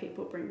to have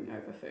people bringing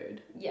over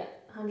food. Yeah,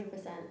 100%.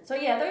 So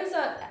those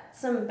are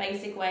some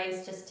basic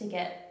ways just to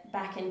get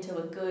back into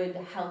a good,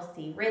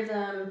 healthy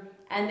rhythm.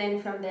 And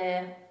then from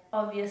there,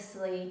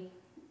 obviously,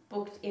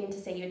 book in to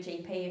see your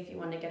GP if you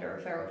want to get a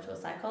referral to a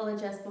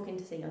psychologist, book in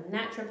to see your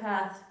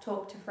naturopath,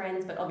 talk to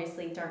friends, but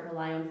obviously don't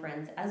rely on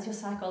friends as your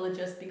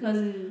psychologist, because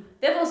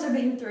they've also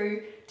been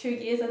through 2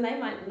 years and they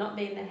might not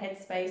be in the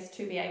headspace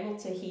to be able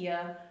to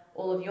hear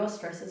all of your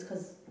stresses,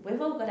 because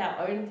we've all got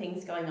our own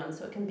things going on,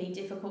 so it can be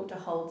difficult to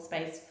hold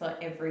space for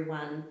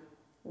everyone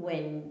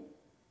when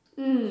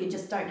you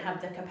just don't have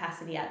the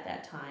capacity at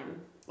that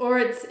time. Or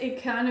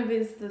it kind of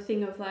is the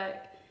thing of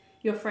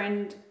your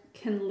friend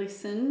can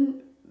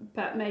listen,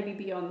 but maybe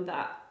beyond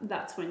that,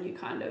 that's when you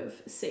kind of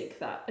seek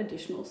that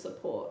additional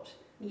support.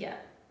 Yeah,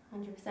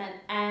 100%.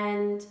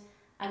 And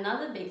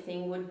another big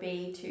thing would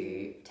be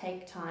to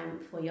take time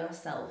for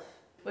yourself.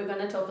 We're going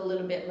to talk a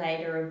little bit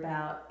later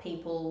about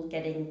people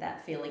getting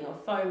that feeling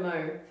of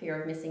FOMO,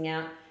 fear of missing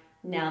out,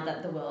 now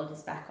that the world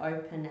is back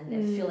open and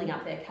they're filling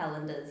up their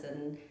calendars,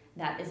 and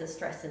that is a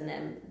stress in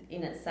them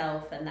in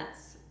itself, and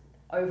that's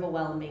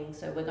overwhelming.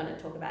 So we're going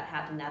to talk about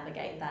how to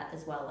navigate that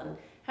as well, and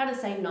how to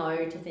say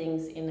no to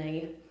things in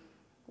a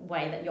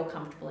way that you're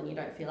comfortable and you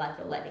don't feel like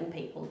you're letting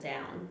people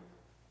down.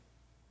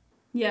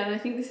 Yeah, and I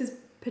think this is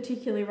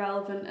particularly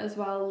relevant as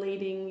well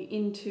leading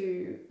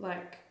into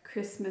like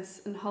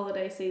Christmas and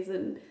holiday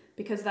season,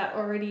 because that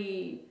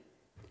already,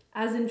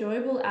 as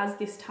enjoyable as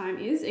this time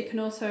is, it can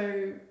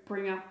also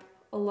bring up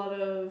a lot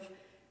of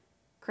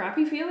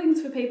crappy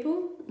feelings for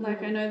people.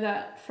 Like I know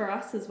that for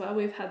us as well,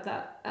 we've had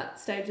that at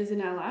stages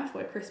in our life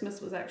where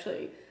Christmas was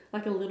actually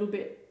like a little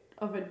bit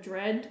of a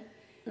dread.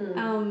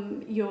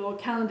 Your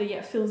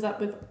calendar fills up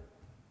with,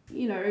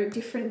 you know,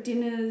 different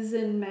dinners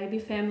and maybe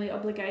family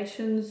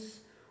obligations,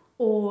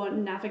 or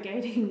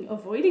navigating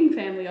avoiding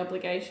family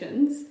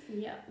obligations.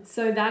 Yeah.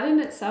 So that in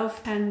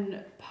itself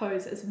can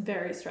pose as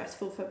very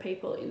stressful for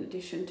people, in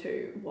addition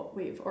to what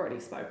we've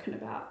already spoken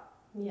about.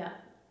 Yeah.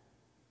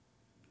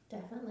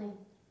 Definitely.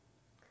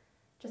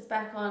 Just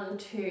back on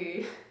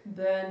to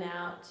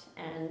burnout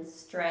and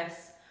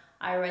stress,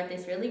 I read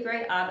this really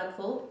great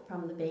article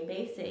from the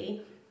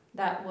BBC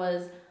that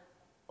was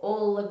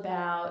all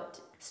about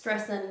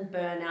stress and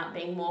burnout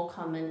being more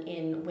common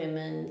in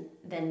women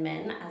than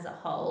men as a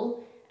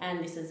whole.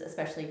 And this is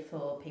especially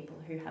for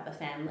people who have a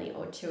family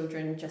or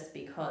children, just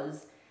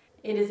because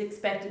it is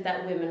expected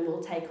that women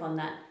will take on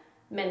that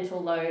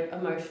mental load,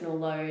 emotional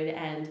load,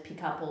 and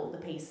pick up all the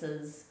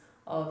pieces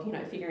of, you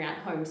know, figuring out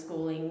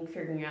homeschooling,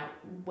 figuring out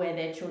where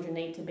their children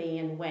need to be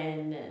and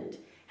when, and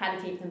how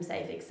to keep them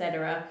safe,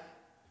 etc.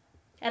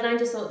 And I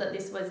just thought that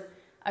this was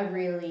a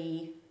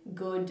really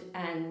good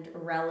and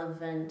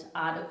relevant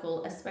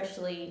article,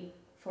 especially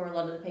for a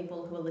lot of the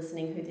people who are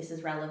listening who this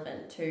is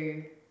relevant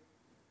to.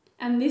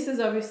 And this is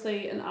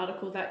obviously an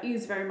article that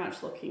is very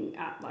much looking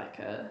at like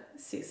a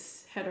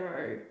cis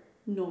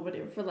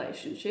heteronormative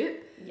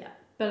relationship. Yeah.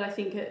 But I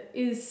think it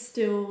is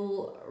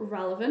still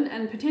relevant,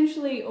 and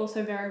potentially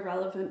also very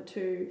relevant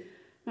to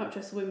not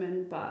just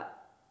women, but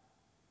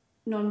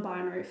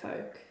non-binary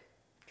folk.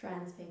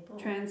 Trans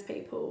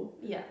people.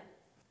 Yeah.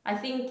 I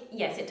think,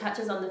 yes, it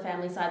touches on the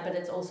family side, but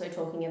it's also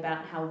talking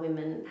about how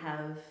women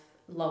have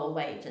lower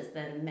wages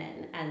than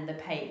men, and the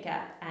pay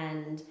gap,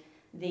 and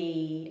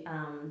the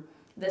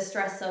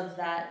stress of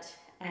that,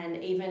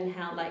 and even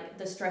how like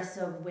the stress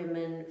of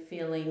women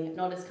feeling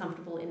not as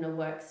comfortable in a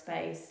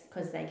workspace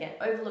because they get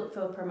overlooked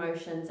for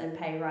promotions and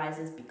pay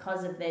rises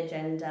because of their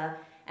gender,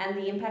 and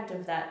the impact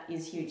of that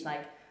is huge,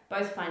 like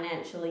both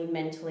financially,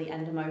 mentally,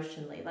 and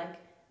emotionally. Like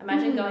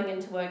imagine going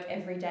into work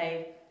every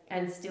day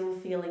and still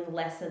feeling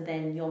lesser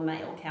than your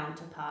male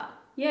counterpart.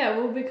 Yeah,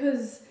 well,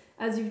 because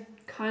as you've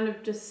kind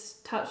of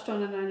just touched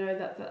on, and I know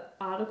that the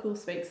article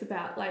speaks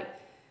about, like,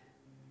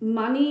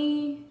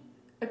 money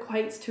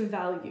equates to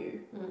value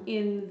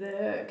in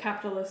the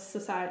capitalist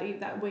society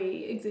that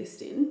we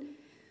exist in.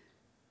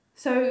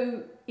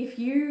 So if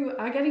you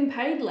are getting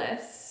paid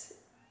less,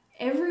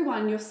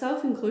 everyone,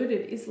 yourself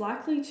included, is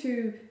likely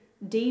to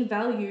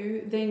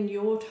devalue then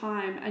your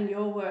time and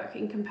your work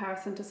in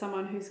comparison to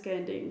someone who's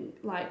getting,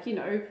 like, you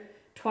know,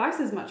 twice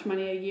as much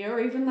money a year,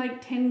 or even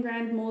like 10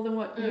 grand more than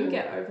what you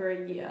get over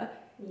a year.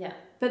 Yeah.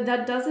 But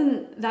that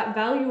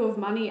value of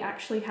money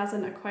actually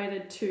hasn't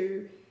equated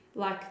to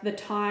like the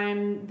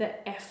time,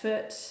 the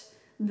effort,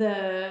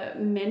 the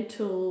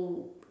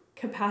mental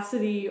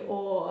capacity,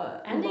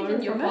 and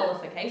even your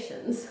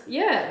qualifications.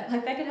 Yeah.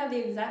 Like they could have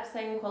the exact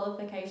same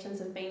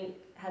qualifications,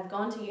 have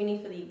gone to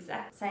uni for the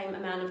exact same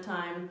amount of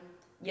time,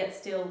 yet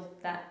still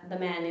that the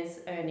man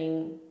is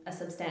earning a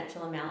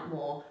substantial amount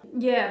more.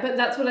 Yeah, but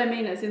that's what I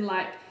mean, as in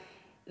like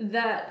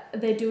that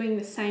they're doing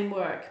the same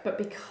work, but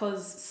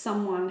because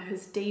someone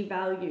has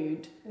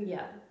devalued.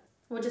 Yeah.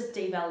 Or just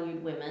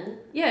devalued women.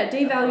 Yeah,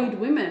 devalued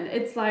women.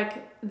 It's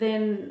like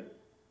then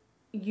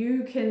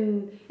you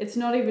can, it's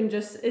not even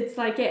just, it's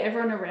like, yeah,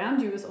 everyone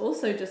around you is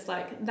also just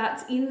like,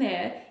 that's in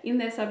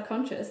their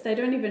subconscious. They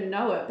don't even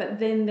know it, but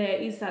then there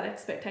is that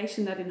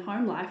expectation that in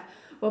home life,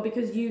 well,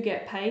 because you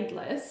get paid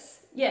less.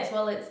 Yes,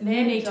 well, it's their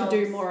you need to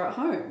do more at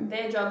home.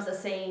 Their jobs are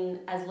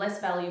seen as less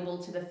valuable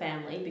to the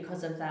family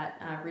because of that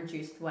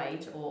reduced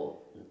wage, or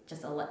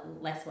just a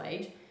less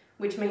wage,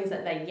 which means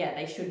that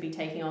they should be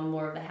taking on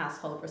more of the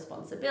household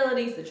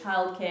responsibilities, the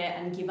childcare,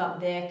 and give up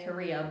their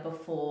career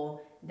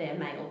before their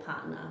male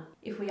partner,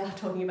 if we are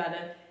talking about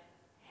a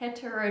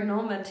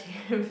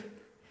heteronormative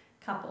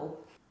couple.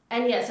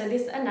 And yeah, so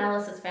this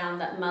analysis found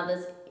that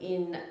mothers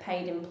in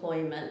paid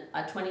employment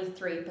are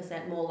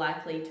 23% more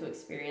likely to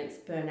experience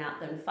burnout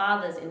than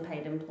fathers in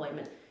paid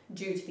employment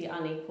due to the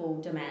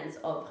unequal demands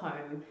of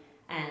home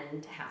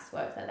and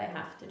housework that they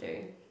have to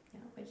do,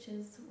 which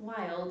is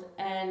wild.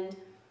 And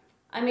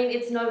I mean,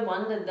 it's no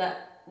wonder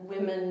that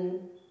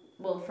women,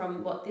 well,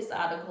 from what this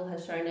article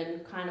has shown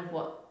and kind of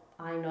what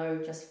I know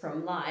just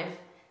from life,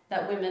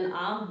 that women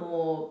are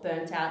more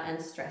burnt out and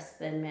stressed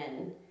than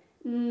men.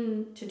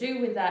 To do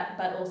with that,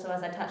 but also,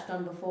 as I touched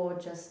on before,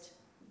 just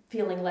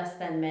feeling less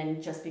than men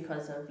just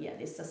because of,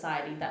 this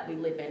society that we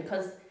live in.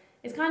 Because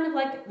it's kind of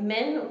like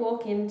men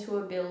walk into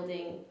a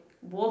building,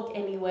 walk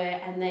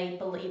anywhere, and they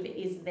believe it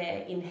is their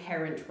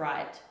inherent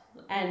right.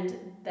 And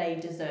they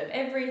deserve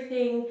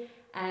everything.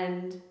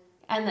 and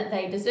that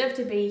they deserve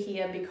to be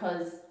here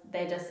because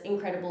they're just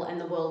incredible and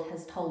the world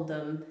has told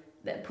them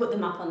that put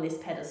them up on this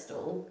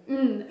pedestal.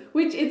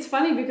 Which it's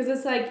funny because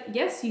it's like,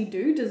 yes, you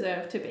do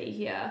deserve to be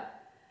here.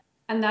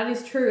 And that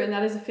is true, and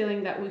that is a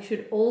feeling that we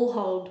should all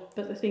hold.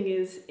 But the thing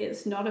is,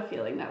 it's not a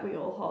feeling that we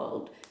all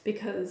hold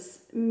because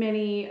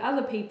many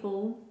other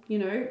people, you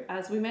know,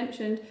 as we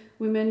mentioned,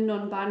 women,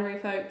 non-binary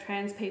folk,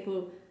 trans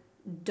people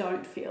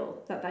don't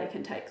feel that they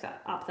can take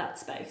that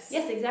space.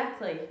 Yes,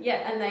 exactly.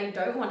 Yeah, and they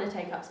don't want to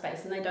take up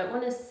space, and they don't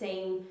want to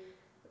seem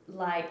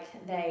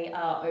like they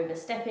are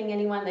overstepping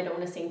anyone. They don't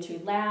want to seem too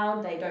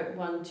loud. They don't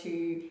want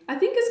to... I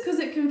think it's because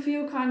it can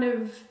feel kind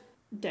of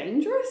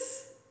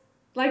dangerous.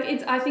 Like,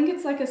 I think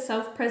it's like a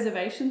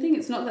self-preservation thing.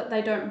 It's not that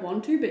they don't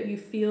want to, but you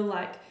feel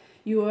like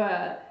you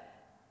are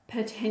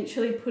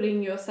potentially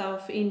putting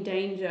yourself in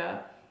danger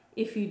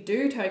if you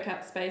do take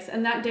up space.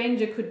 And that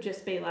danger could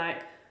just be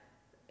like,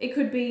 it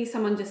could be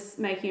someone just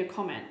making a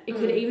comment. It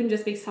could even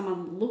just be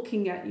someone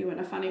looking at you in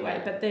a funny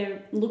way, but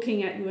they're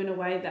looking at you in a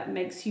way that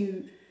makes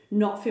you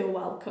not feel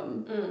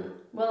welcome.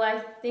 Well, I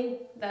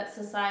think that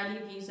society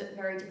views it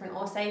very different.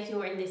 Or say if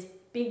you're in this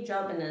big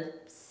job and a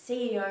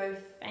CEO,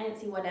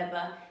 fancy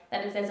whatever,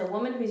 that if there's a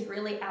woman who's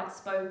really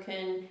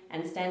outspoken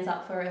and stands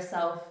up for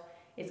herself,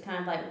 it's kind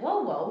of like,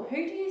 whoa, who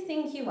do you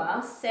think you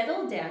are?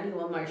 Settle down,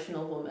 you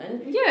emotional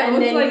woman. Yeah,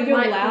 and it's like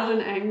you're loud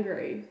and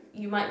angry.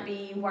 You might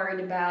be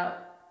worried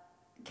about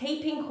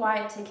keeping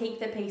quiet to keep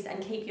the peace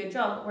and keep your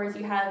job, whereas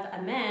you have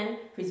a man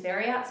who's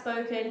very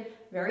outspoken,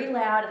 very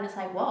loud, and it's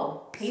like,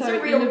 whoa, he's a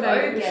real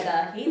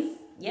go-getter.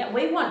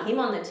 We want him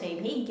on the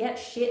team. He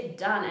gets shit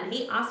done, and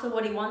he asks for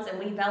what he wants, and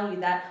we value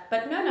that.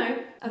 But no,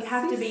 you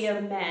have to be a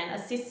man,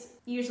 a cis,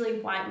 usually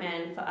white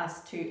man, for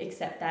us to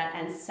accept that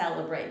and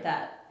celebrate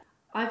that.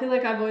 I feel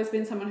like I've always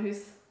been someone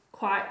who's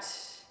quite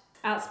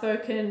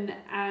outspoken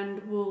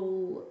and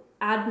will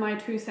add my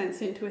 2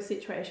 cents into a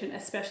situation,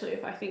 especially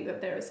if I think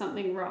that there is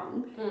something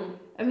wrong.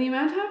 And the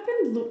amount I've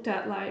been looked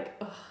at like,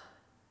 ugh,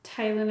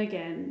 Taylan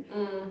again,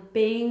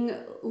 being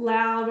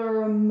loud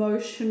or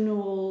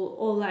emotional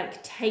or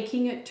like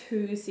taking it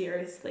too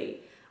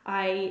seriously.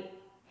 And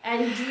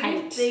do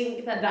you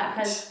think that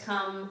has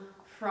come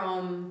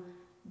from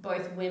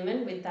both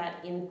women with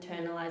that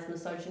internalized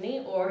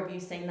misogyny, or have you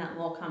seen that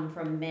more come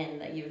from men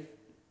that you've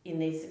in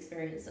these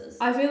experiences?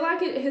 I feel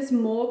like it has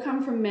more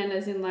come from men,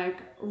 as in like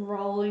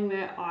rolling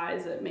their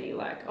eyes at me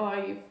like,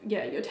 oh,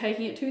 you're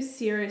taking it too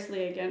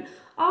seriously again,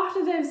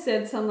 after they've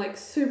said some like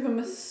super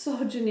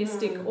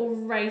misogynistic or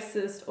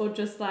racist or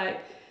just like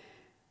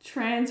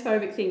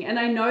transphobic thing. And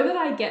I know that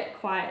I get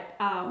quite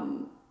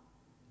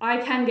I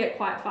can get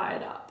quite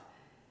fired up.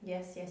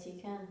 Yes, you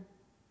can.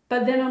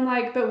 But then I'm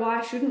like, but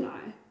why shouldn't I?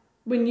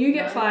 When you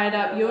get fired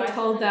up, you're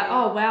told that,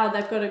 oh wow,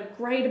 they've got a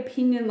great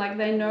opinion, like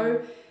they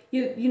know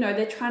you know,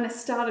 they're trying to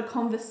start a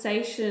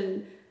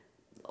conversation,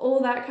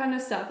 all that kind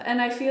of stuff. And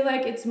I feel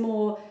like it's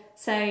more,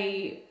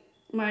 say,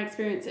 my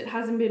experience, it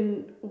hasn't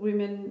been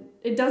women,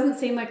 it doesn't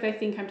seem like they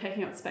think I'm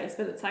taking up space,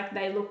 but it's like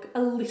they look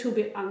a little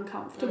bit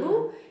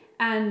uncomfortable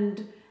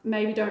and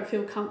maybe don't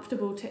feel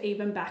comfortable to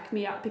even back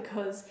me up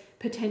because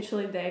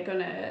potentially they're going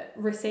to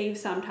receive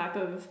some type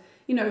of,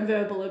 you know,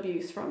 verbal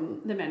abuse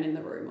from the men in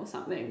the room or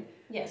something.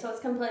 Yeah, so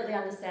it's completely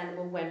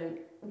understandable when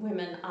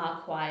women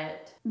are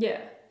quiet.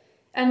 Yeah.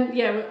 And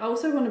yeah, I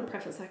also want to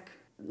preface, like,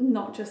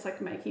 not just like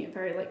making it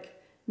very like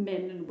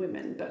men and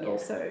women, but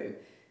also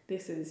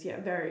this is,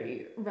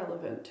 very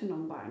relevant to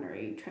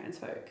non-binary trans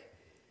folk.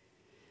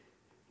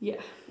 Yeah.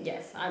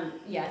 Yes, I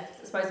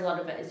suppose a lot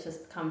of it has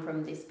just come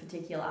from this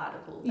particular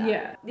article.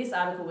 This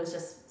article was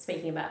just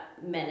speaking about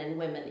men and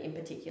women in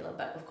particular,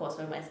 but of course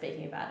when we're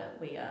speaking about it,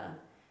 we are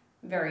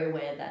very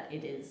aware that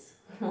it is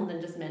more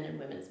than just men and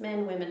women. It's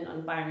men, women,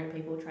 non-binary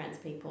people, trans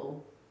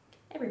people,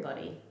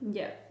 everybody.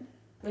 Yeah.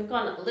 We've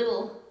gone a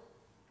little,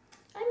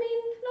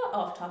 not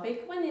off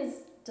topic. When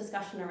is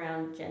discussion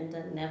around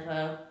gender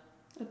never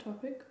a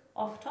topic?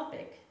 Off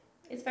topic.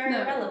 It's very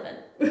relevant.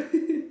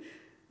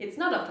 It's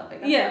not off topic.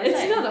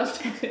 It's not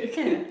off topic.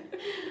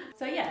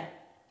 So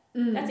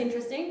that's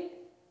interesting.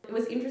 It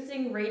was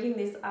interesting reading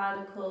this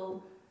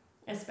article,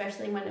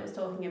 especially when it was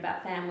talking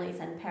about families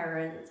and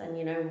parents and,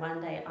 you know,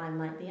 one day I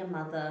might be a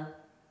mother,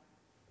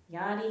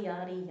 yada,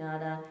 yada,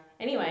 yada.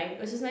 Anyway,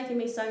 it was just making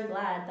me so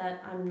glad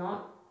that I'm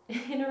not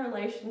in a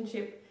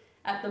relationship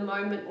at the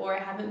moment, or I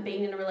haven't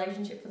been in a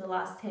relationship for the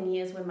last 10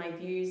 years when my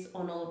views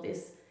on all of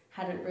this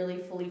hadn't really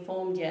fully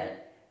formed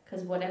yet.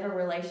 Because whatever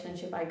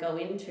relationship I go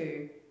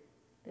into,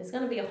 there's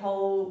going to be a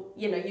whole,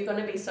 you're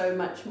going to be so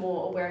much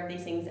more aware of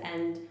these things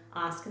and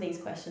ask these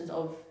questions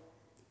of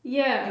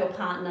your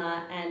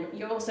partner, and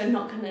you're also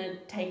not going to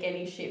take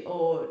any shit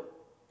or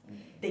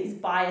these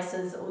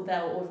biases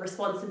or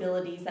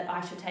responsibilities that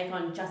I should take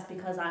on just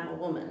because I'm a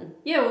woman.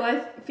 Yeah, well,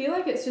 I feel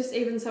like it's just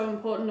even so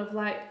important of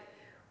like,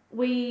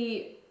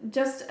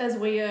 just as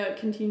we are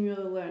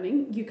continually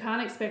learning, you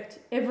can't expect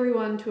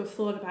everyone to have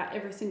thought about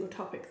every single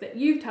topic that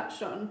you've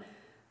touched on.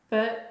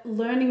 But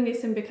learning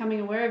this and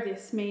becoming aware of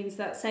this means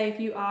that, say, if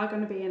you are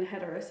going to be in a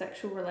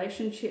heterosexual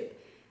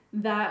relationship,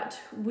 that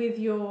with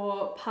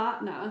your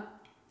partner,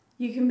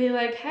 you can be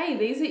like, hey,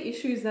 these are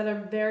issues that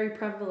are very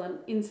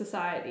prevalent in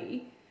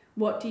society.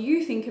 What do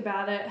you think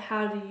about it?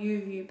 How do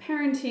you view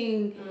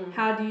parenting?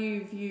 How do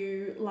you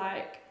view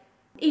like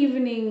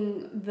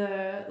evening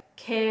the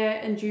care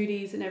and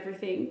duties and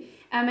everything?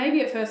 And maybe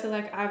at first they're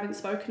like, I haven't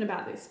spoken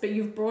about this, but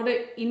you've brought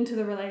it into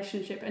the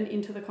relationship and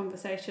into the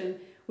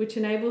conversation, which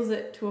enables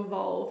it to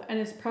evolve. And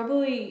it's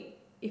probably,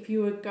 if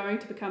you were going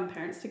to become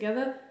parents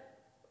together,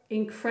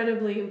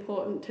 incredibly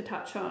important to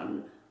touch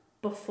on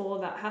before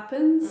that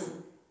happens.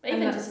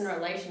 Even just in a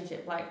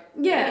relationship, like,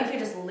 if you're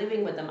just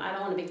living with them, I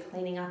don't want to be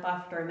cleaning up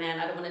after a man.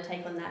 I don't want to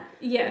take on that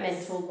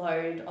mental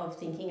load of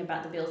thinking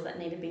about the bills that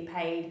need to be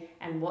paid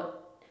and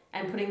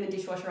putting the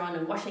dishwasher on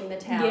and washing the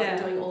towels and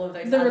doing all of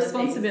those other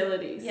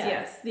responsibilities. Things. Yeah.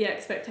 Yes, the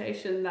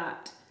expectation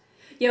that,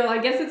 well, I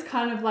guess it's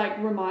kind of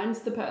like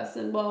reminds the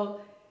person,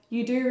 well,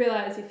 you do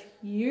realise if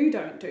you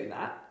don't do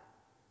that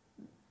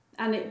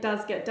and it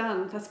does get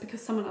done, that's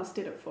because someone else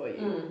did it for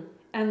you.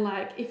 And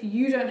like, if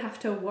you don't have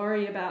to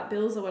worry about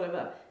bills or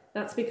whatever,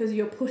 that's because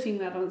you're putting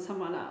that on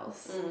someone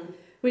else.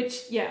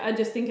 Which, I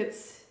just think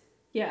it's,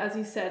 as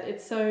you said,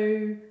 it's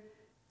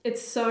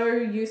so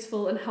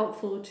useful and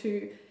helpful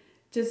to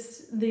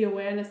just the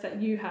awareness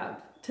that you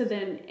have to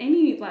then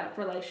any like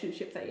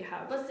relationship that you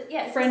have.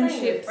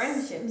 Friendships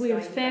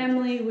with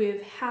family,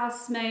 with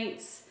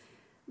housemates,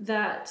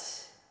 that...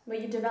 Where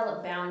you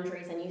develop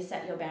boundaries and you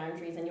set your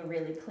boundaries and you're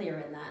really clear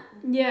in that.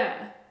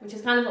 Yeah. Which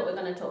is kind of what we're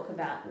going to talk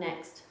about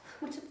next,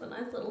 which is a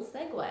nice little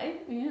segue.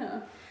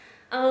 Yeah.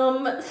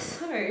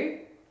 So,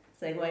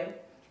 segue,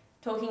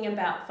 talking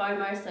about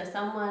FOMO. So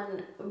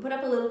we put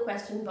up a little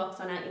question box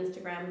on our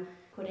Instagram,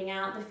 putting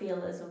out the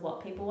feelers of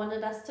what people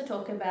wanted us to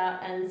talk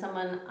about, and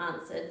someone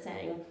answered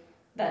saying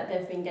that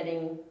they've been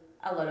getting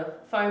a lot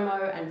of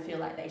FOMO and feel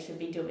like they should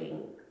be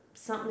doing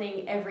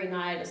something every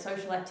night, a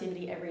social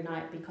activity every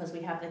night, because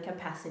we have the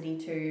capacity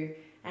to,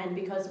 and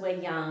because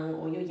we're young,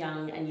 or you're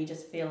young and you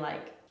just feel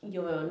like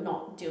you're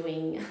not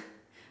doing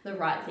the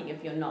right thing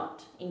if you're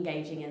not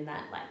engaging in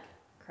that like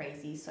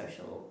crazy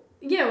social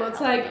it's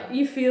like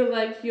you feel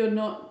like you're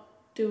not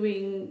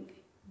doing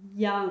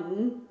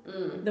young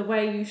the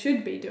way you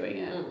should be doing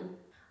it.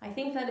 I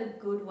think that a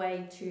good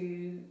way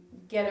to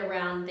get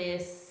around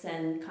this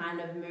and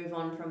kind of move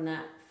on from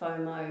that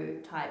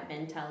FOMO type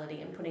mentality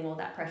and putting all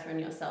that pressure on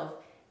yourself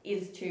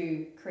is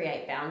to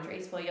create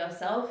boundaries for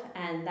yourself.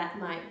 And that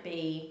might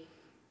be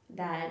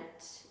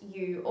that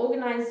you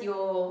organize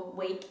your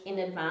week in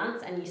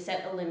advance and you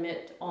set a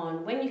limit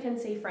on when you can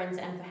see friends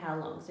and for how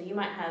long. So you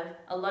might have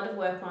a lot of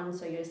work on,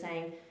 so you're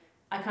saying,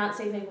 I can't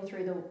see people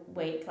through the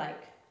week,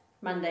 like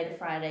Monday to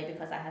Friday,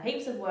 because I have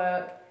heaps of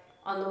work.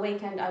 On the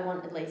weekend, I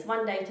want at least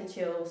one day to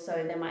chill,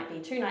 so there might be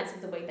 2 nights of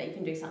the week that you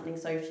can do something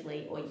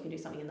socially, or you can do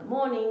something in the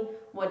morning,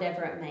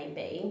 whatever it may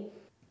be.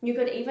 You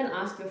could even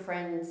ask your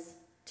friends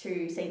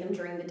to see them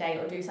during the day,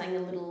 or do something a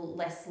little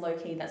less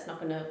low-key that's not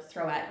going to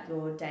throw out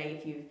your day.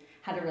 If you've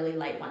had a really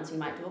late one, so you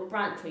might do a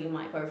brunch, or you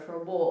might go for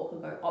a walk, or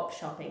go op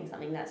shopping,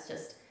 something that's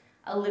just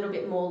a little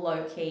bit more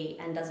low-key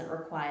and doesn't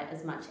require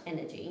as much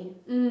energy.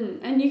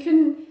 And you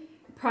can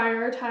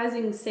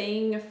prioritizing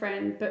seeing a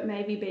friend, but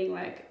maybe being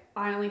like,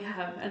 I only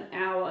have an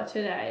hour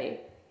today.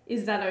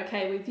 Is that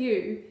okay with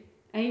you?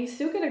 And you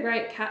still get a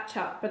great catch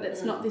up, but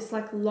it's not this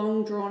like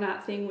long drawn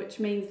out thing, which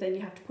means then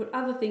you have to put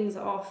other things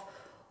off,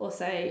 or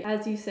say,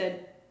 as you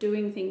said,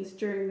 doing things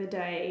during the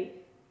day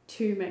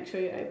to make sure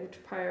you're able to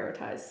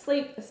prioritize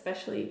sleep,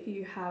 especially if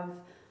you have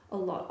a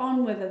lot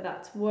on, whether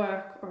that's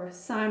work or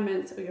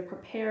assignments or you're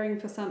preparing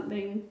for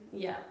something.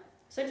 Yeah.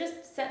 So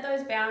just set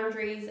those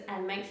boundaries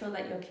and make sure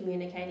that you're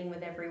communicating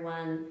with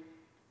everyone,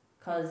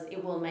 because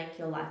it will make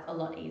your life a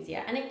lot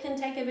easier. And it can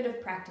take a bit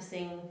of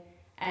practicing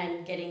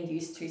and getting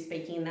used to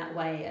speaking in that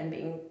way and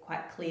being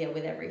quite clear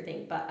with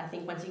everything. But I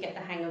think once you get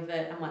the hang of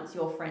it and once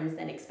your friends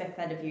then expect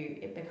that of you,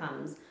 it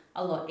becomes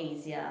a lot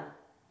easier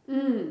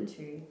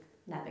to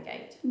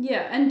navigate.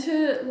 Yeah, and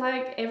to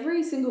like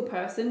every single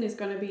person is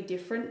going to be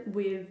different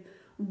with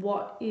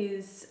what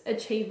is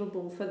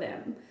achievable for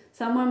them.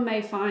 Someone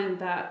may find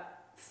that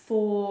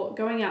for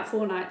going out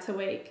 4 nights a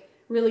week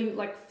really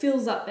like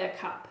fills up their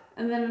cup,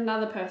 and then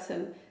another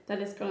person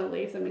that is going to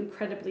leave them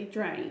incredibly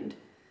drained.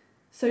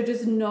 So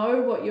just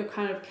know what your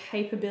kind of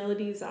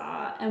capabilities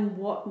are and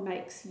what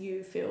makes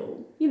you feel,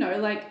 you know,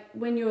 like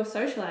when you're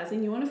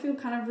socializing, you want to feel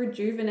kind of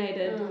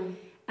rejuvenated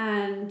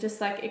and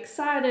just like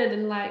excited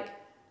and like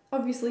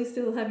obviously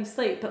still have your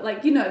sleep, but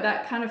like, you know,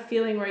 that kind of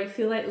feeling where you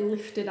feel like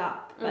lifted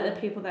up by the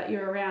people that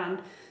you're around.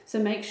 So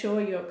make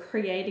sure you're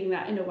creating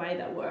that in a way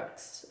that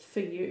works for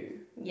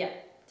you. Yeah,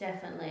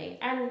 definitely.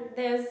 And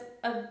there's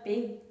a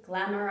big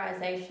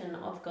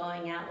glamorization of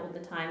going out all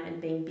the time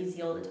and being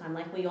busy all the time.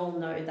 Like we all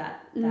know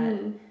that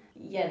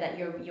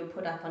you're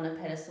put up on a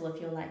pedestal if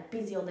you're like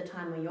busy all the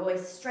time, or you're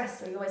always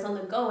stressed, or you're always on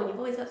the go, and you've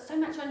always got so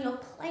much on your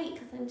plate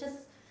because I'm just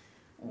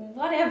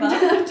whatever.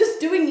 I'm just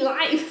doing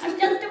life.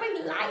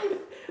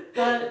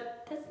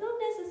 But that's not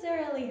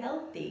necessarily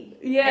healthy.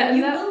 Yeah. And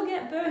you will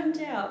get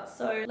burnt out.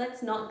 So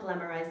let's not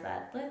glamorize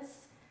that.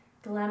 Let's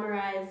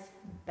glamorize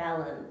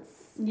balance.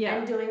 Yeah.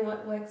 And doing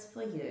what works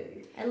for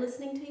you and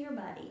listening to your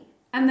body.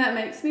 And that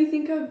makes me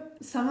think of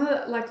some of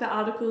the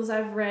articles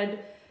I've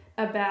read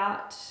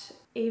about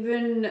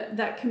even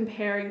that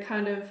comparing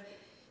kind of,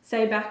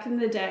 say back in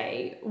the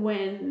day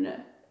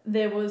when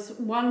there was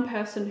one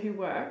person who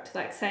worked,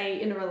 like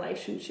say in a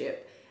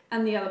relationship,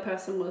 and the other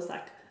person was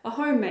like a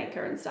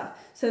homemaker and stuff.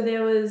 So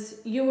there was,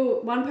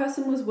 one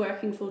person was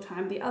working full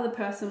time, the other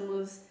person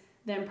was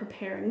then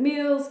preparing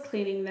meals,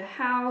 cleaning the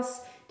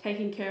house,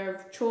 taking care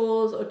of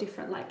chores or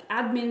different like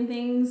admin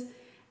things.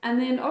 And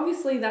then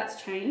obviously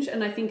that's changed,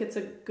 and I think it's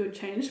a good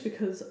change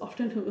because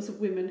often it was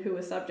women who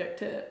were subject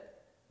to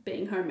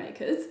being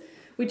homemakers,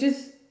 which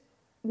is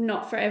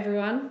not for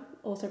everyone,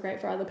 also great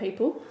for other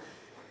people.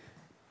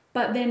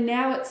 But then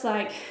now it's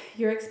like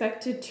you're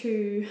expected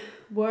to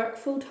work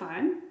full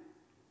time,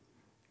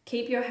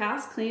 keep your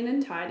house clean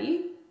and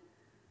tidy,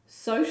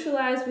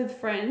 socialize with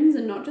friends,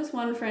 and not just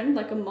one friend,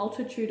 like a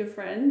multitude of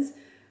friends,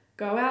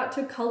 go out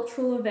to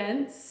cultural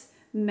events,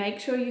 make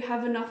sure you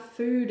have enough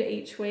food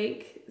each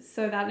week.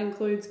 So that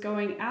includes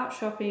going out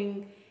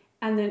shopping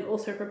and then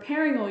also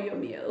preparing all your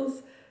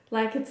meals.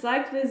 Like it's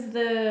like there's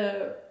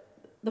the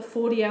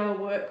 40-hour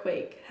work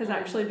week has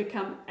actually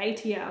become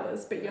 80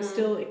 hours, but you're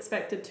still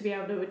expected to be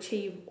able to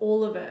achieve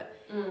all of it.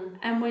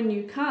 And when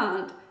you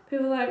can't,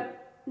 people are like,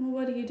 well,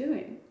 what are you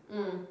doing?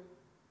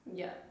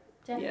 Yeah,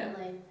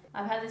 definitely. Yeah.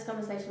 I've had this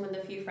conversation with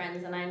a few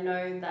friends, and I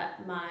know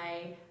that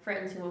my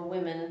friends who are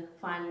women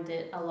find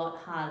it a lot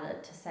harder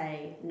to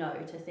say no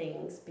to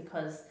things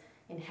because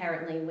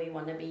inherently we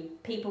want to be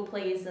people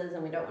pleasers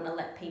and we don't want to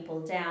let people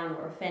down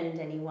or offend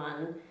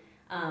anyone.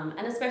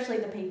 And especially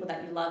the people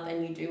that you love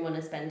and you do want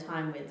to spend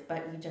time with,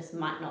 but you just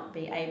might not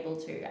be able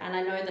to. And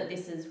I know that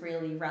this is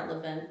really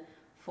relevant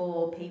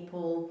for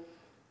people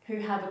who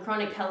have a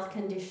chronic health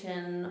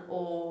condition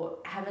or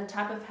have a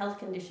type of health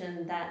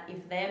condition that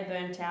if they're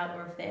burnt out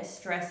or if they're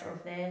stressed or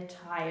if they're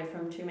tired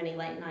from too many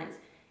late nights,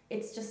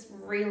 it's just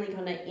really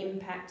going to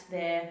impact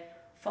their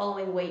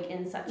following week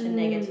in such a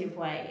negative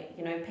way.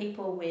 You know,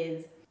 people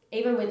with,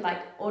 even with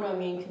like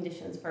autoimmune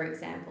conditions, for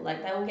example,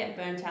 like they will get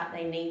burnt out,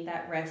 they need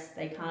that rest,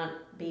 they can't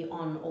be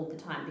on all the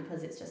time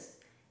because it's just,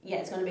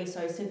 it's going to be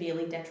so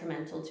severely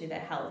detrimental to their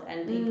health.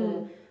 And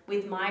people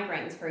with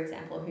migraines, for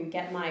example, who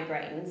get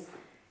migraines,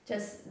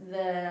 just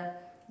the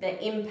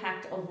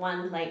impact of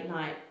one late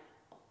night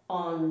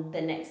on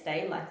the next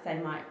day, like they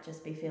might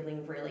just be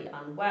feeling really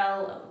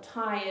unwell or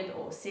tired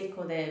or sick,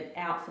 or they're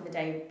out for the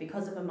day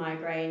because of a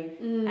migraine.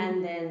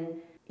 And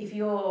then if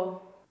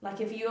you're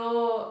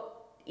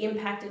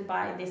impacted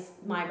by this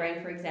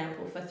migraine, for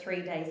example, for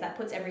 3 days, that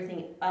puts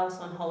everything else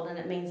on hold, and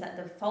it means that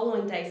the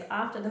following days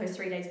after those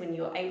 3 days when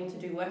you're able to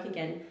do work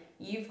again,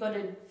 you've got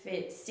to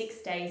fit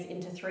 6 days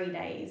into 3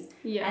 days.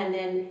 And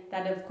then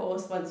that, of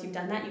course, once you've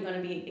done that, you're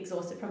going to be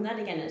exhausted from that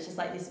again. It's just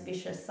like this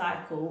vicious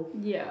cycle.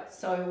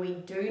 So we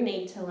do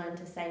need to learn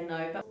to say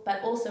no,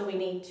 but also we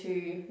need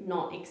to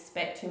not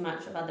expect too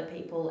much of other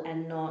people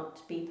and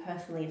not be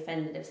personally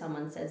offended if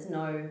someone says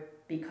no,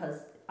 because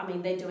I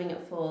mean, they're doing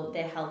it for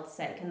their health's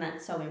sake, and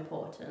that's so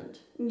important.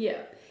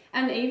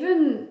 And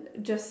even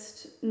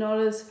just not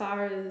as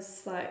far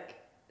as like,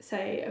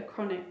 say, a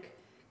chronic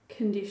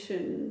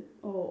condition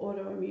or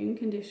autoimmune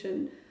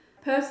condition.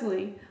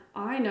 Personally,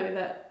 I know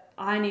that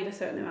I need a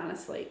certain amount of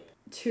sleep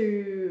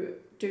to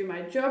do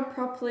my job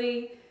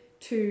properly,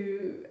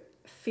 to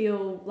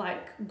feel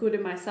like good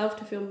in myself,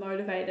 to feel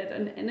motivated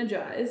and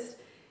energized.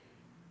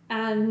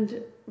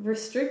 And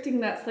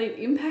restricting that sleep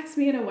impacts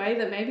me in a way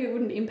that maybe it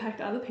wouldn't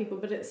impact other people,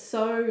 but it's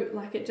so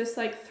like, it just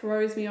like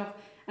throws me off,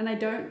 and I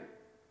don't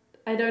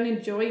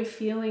enjoy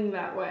feeling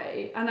that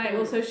way. And I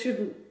also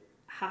shouldn't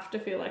have to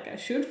feel like I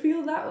should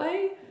feel that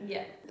way.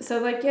 So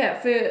like,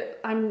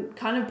 I'm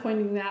kind of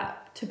pointing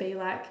that to be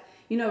like,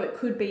 you know, it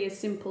could be as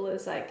simple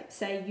as like,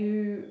 say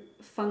you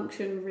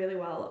function really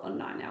well on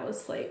 9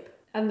 hours sleep,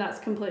 and that's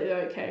completely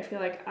okay. I feel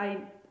like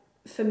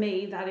for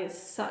me, that is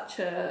such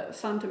a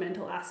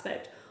fundamental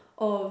aspect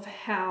of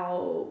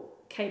how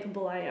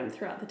capable I am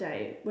throughout the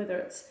day, whether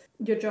it's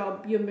your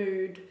job, your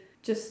mood,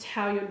 just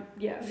how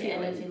you're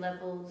feeling. Energy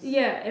levels.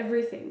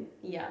 Everything.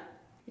 It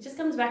just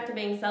comes back to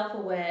being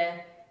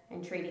self-aware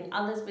and treating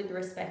others with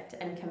respect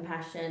and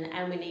compassion,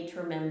 and we need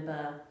to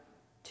remember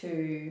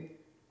to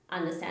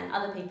understand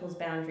other people's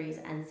boundaries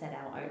and set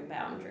our own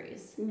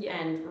boundaries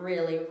and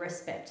really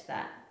respect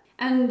that.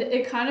 And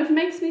it kind of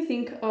makes me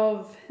think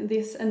of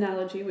this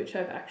analogy, which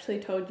I've actually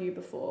told you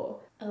before.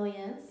 Oh,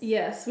 yes?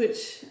 Yes,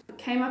 which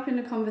came up in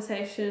a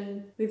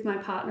conversation with my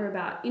partner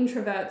about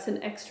introverts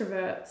and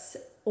extroverts,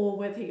 or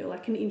whether you're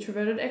like an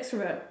introverted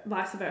extrovert,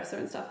 vice versa,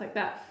 and stuff like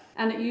that.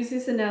 And it used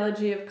this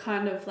analogy of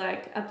kind of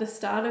like at the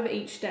start of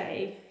each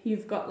day,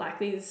 you've got like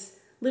these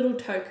little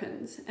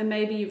tokens, and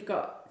maybe you've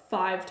got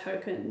 5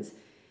 tokens.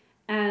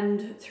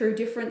 And through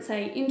different,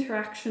 say,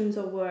 interactions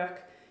or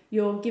work,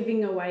 you're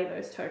giving away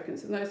those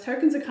tokens. And those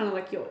tokens are kind of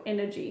like your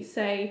energy.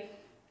 Say,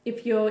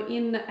 if you're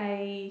in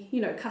a,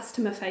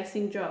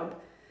 customer-facing job,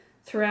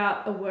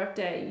 throughout a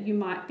workday, you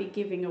might be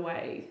giving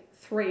away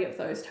 3 of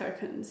those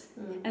tokens.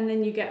 And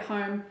then you get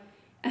home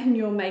and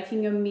you're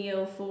making a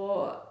meal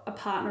for a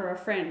partner or a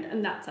friend,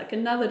 and that's like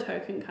another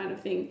token kind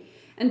of thing.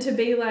 And to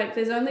be like,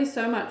 there's only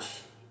so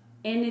much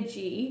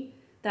energy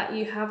that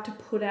you have to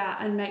put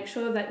out, and make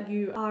sure that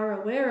you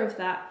are aware of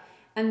that,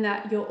 and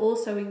that you're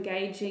also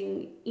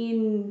engaging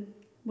in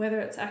whether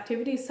it's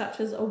activities such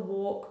as a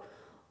walk,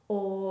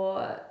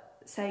 or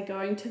say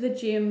going to the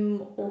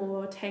gym,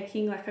 or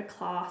taking like a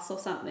class or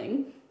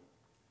something,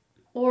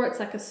 or it's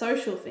like a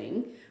social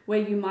thing where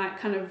you might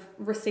kind of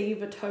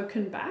receive a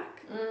token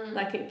back,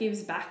 like it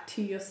gives back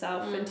to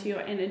yourself and to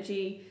your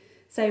energy.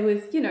 Say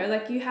with,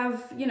 like you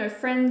have,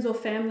 friends or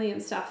family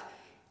and stuff,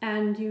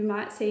 and you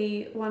might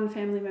see one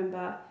family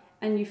member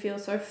and you feel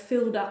so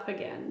filled up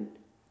again.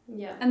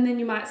 Yeah. And then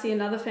you might see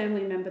another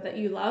family member that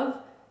you love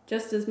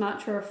just as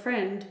much, or a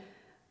friend,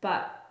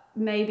 but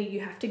maybe you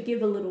have to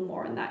give a little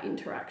more in that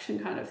interaction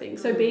kind of thing.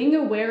 So being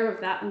aware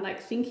of that, and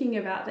like thinking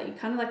about that, you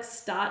kind of like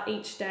start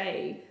each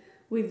day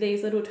with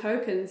these little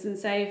tokens, and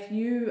say if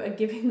you are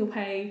giving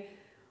away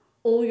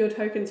all your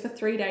tokens for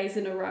 3 days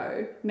in a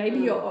row, maybe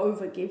you're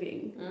over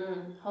giving.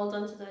 Hold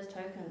on to those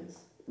tokens.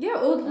 Yeah,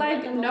 or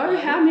like know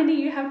how many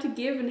you have to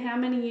give and how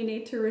many you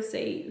need to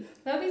receive.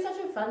 That would be such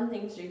a fun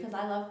thing to do, because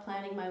I love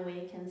planning my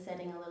week and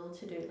setting a little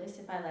to-do list.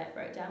 If I like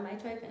wrote down my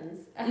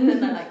tokens and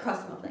then I like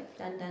cross them off, like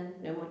done,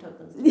 no more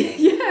tokens.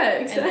 Yeah,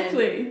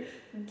 exactly.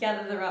 And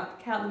gather them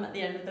up, count them at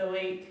the end of the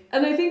week.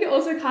 And I think it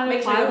also kind Make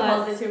of sure you're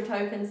highlights positive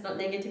tokens, not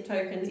negative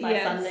tokens by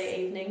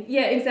Sunday evening.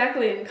 Yeah,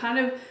 exactly. And kind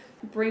of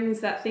brings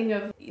that thing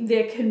of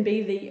there can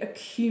be the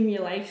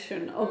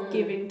accumulation of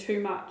giving too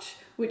much,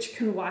 which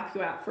can wipe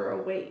you out for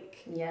a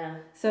week. Yeah.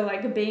 So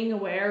like being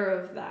aware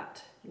of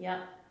that.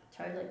 Yeah,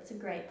 totally. It's a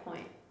great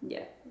point.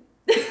 Yeah.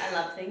 I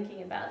love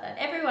thinking about that.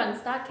 Everyone,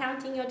 start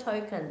counting your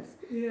tokens.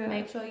 Yeah.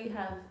 Make sure you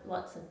have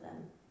lots of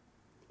them.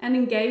 And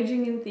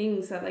engaging in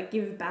things that like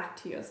give back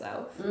to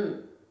yourself.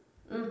 And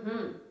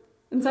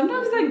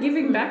sometimes like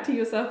giving back to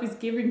yourself is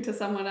giving to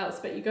someone else,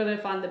 but you got to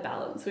find the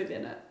balance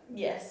within it.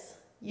 Yes.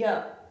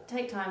 Yeah.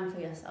 Take time for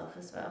yourself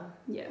as well.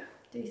 Yeah.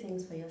 Do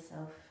things for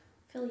yourself.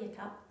 Fill your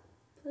cup.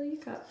 Fill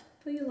your cup.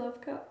 Fill your love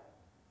cup.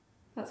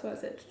 That's what I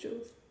said to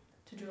Jules.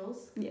 To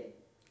Jules? Yeah.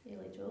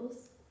 Really,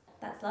 Jules?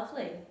 That's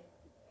lovely.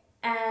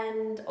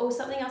 And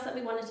something else that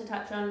we wanted to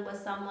touch on was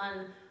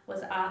someone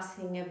was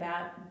asking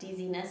about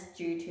dizziness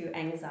due to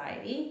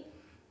anxiety,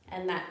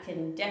 and that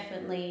can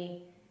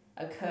definitely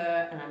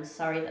occur, and I'm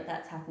sorry that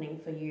that's happening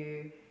for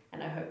you,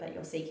 and I hope that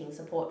you're seeking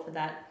support for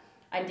that.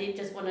 I did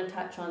just want to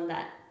touch on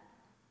that.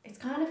 It's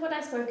kind of what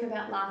I spoke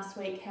about last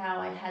week, how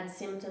I had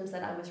symptoms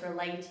that I was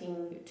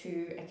relating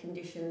to a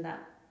condition that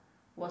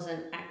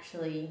wasn't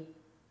actually...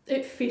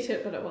 It fit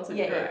it, but it wasn't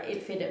correct. Yeah,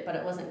 it fit it, but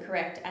it wasn't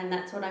correct. And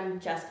that's what I'm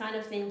just kind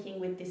of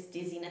thinking with this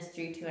dizziness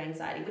due to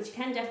anxiety, which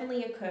can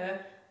definitely occur,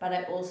 but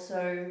I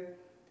also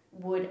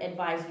would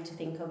advise you to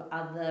think of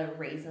other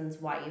reasons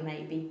why you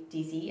may be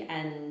dizzy,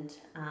 and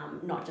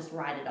not just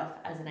write it off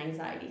as an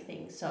anxiety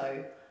thing.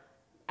 So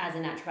as a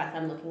naturopath,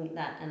 I'm looking at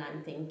that and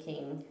I'm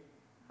thinking,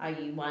 are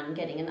you, one,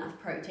 getting enough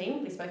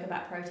protein? We spoke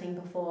about protein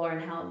before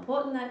and how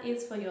important that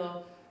is for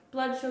your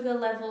blood sugar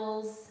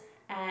levels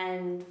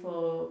and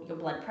for your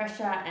blood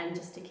pressure, and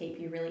just to keep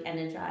you really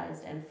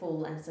energized and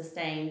full and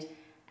sustained.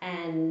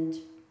 And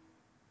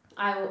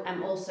I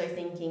am also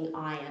thinking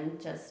iron.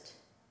 Just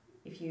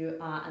if you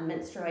are a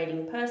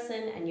menstruating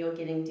person and you're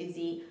getting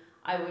dizzy,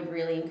 I would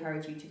really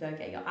encourage you to go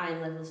get your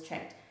iron levels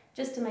checked,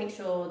 just to make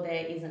sure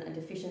there isn't a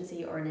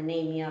deficiency or an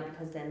anemia,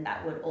 because then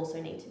that would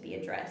also need to be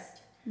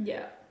addressed.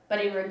 Yeah.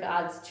 But in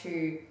regards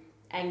to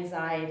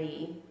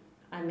anxiety,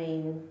 I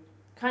mean,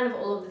 kind of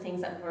all of the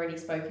things that we've already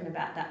spoken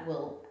about that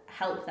will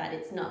help that.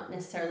 It's not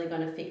necessarily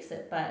going to fix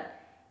it, but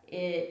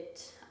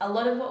a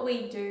lot of what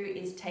we do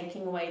is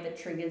taking away the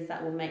triggers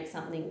that will make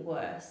something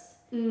worse.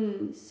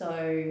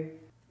 So,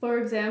 for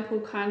example,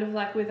 kind of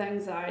like with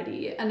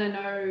anxiety, and I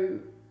know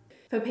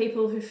for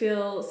people who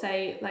feel,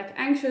 say, like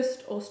anxious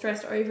or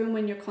stressed, or even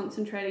when you're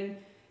concentrating,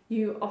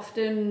 you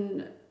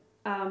often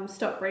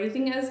stop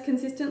breathing as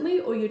consistently,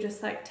 or you're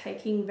just like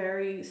taking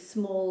very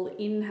small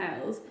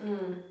inhales,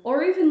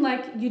 or even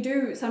like you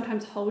do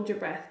sometimes hold your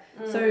breath.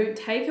 So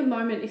take a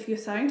moment if you're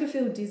starting to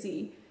feel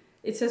dizzy.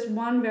 It's just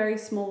one very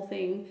small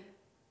thing,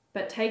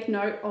 but take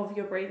note of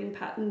your breathing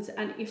patterns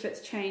and if it's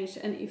changed,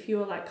 and if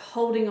you're like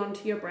holding on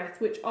to your breath,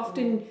 which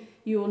often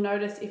you will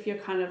notice if you're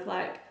kind of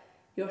like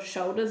your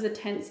shoulders are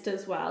tensed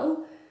as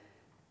well.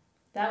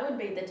 That would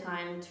be the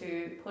time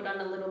to put on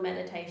a little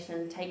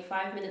meditation, take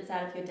 5 minutes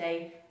out of your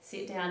day,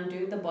 sit down,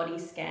 do the body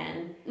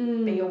scan,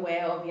 be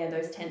aware of,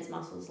 those tense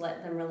muscles,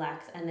 let them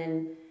relax, and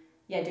then,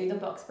 do the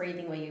box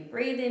breathing where you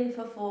breathe in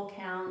for 4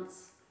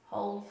 counts,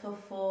 hold for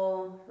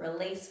 4,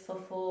 release for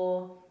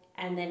 4,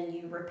 and then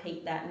you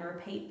repeat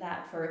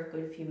that for a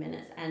good few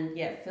minutes. And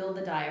fill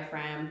the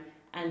diaphragm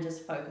and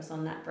just focus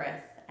on that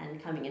breath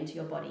and coming into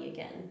your body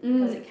again,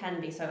 because it can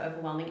be so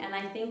overwhelming. And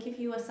I think if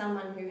you are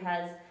someone who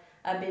has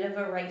a bit of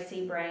a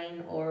racy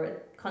brain,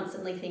 or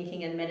constantly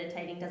thinking and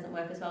meditating doesn't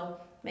work as well,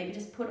 maybe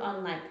just put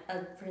on like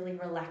a really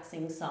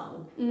relaxing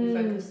song and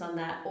focus on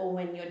that. Or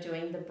when you're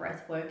doing the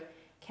breath work,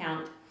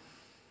 count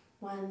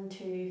 1,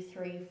 2,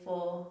 3,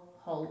 4,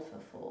 hold for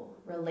 4,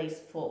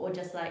 release 4, or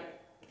just like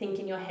think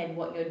in your head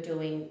what you're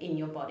doing in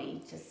your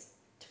body, just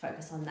to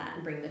focus on that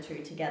and bring the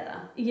two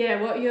together.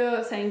 Yeah, what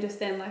you're saying just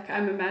then, like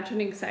I'm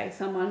imagining, say,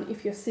 someone,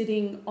 if you're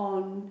sitting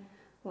on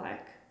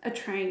like a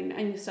train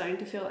and you're starting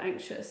to feel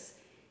anxious,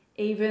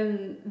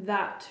 even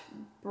that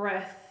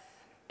breath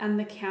and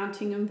the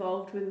counting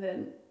involved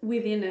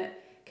within it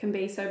can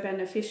be so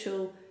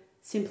beneficial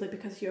simply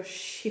because you're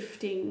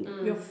shifting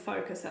your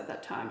focus at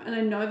that time. And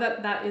I know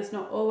that is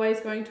not always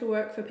going to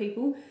work for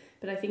people,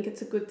 but I think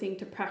it's a good thing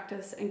to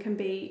practice and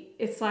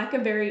it's like a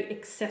very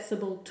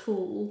accessible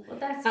tool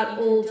at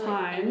all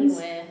times.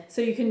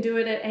 So you can do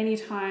it at any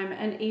time,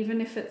 and even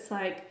if it's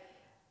like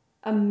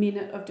a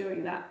minute of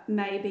doing that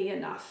may be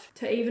enough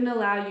to even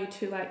allow you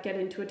to like get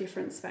into a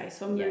different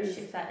space or move.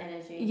 Shift that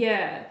energy.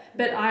 Yeah,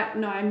 but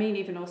I mean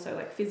even also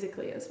like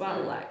physically as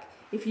well. Like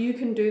if you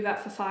can do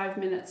that for 5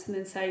 minutes and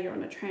then say you're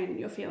on a train and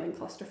you're feeling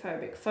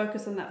claustrophobic,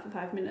 focus on that for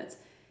 5 minutes,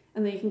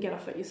 and then you can get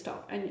off at your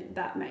stop, and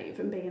that may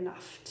even be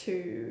enough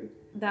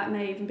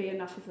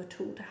of a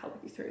tool to help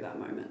you through that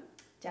moment.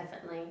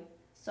 Definitely.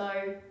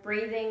 So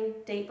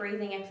deep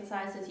breathing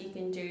exercises you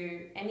can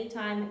do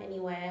anytime,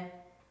 anywhere,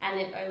 and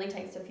it only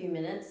takes a few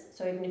minutes.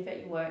 So even if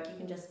at your work, you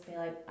can just be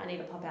like, I need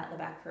to pop out the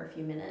back for a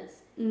few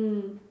minutes.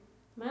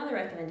 My other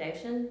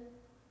recommendation,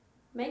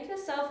 make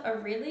yourself a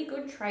really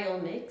good trail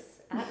mix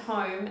at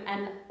home,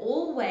 and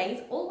always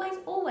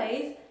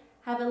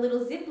have a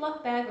little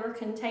Ziploc bag or a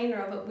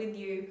container of it with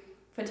you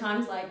for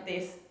times like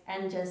this,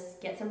 and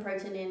just get some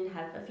protein in,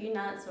 have a few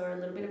nuts or a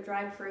little bit of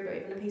dried fruit or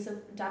even a piece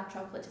of dark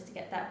chocolate just to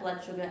get that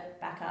blood sugar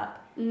back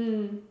up.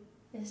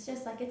 It's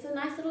just like, it's a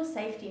nice little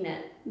safety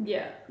net.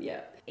 Yeah.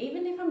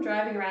 Even if I'm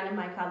driving around in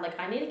my car, like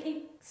I need to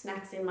keep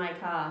snacks in my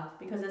car,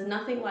 because there's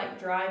nothing like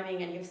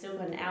driving and you've still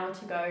got an hour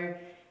to go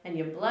and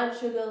your blood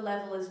sugar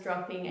level is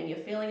dropping and you're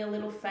feeling a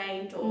little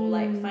faint or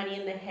like funny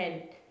in the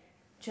head.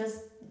 Just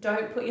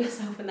don't put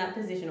yourself in that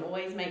position.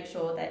 Always make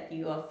sure that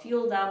you are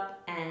fueled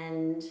up.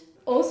 And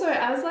also,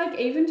 as like,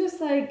 even just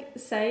like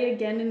say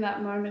again in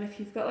that moment, if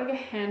you've got like a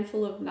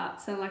handful of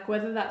nuts, and like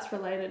whether that's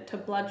related to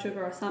blood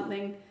sugar or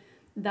something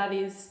that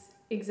is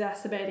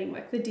exacerbating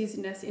like the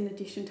dizziness in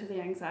addition to the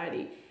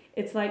anxiety,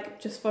 it's like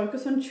just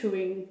focus on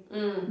chewing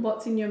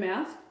what's in your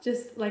mouth.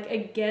 Just like,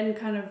 again,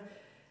 kind of,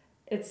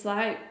 it's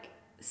like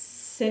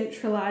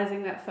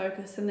centralizing that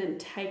focus and then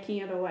taking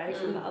it away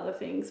from the other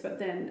things. But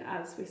then,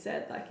 as we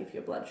said, like if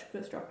your blood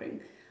sugar's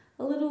dropping,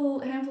 a little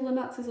handful of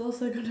nuts is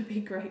also going to be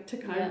great to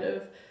kind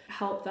of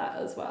help that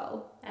as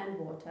well. And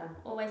water.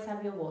 Always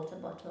have your water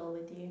bottle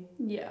with you.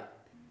 Yeah.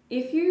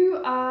 If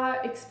you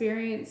are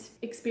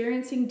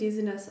experiencing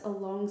dizziness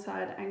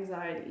alongside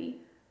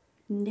anxiety,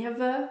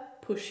 never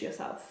push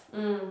yourself.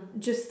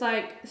 Just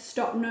like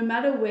stop, no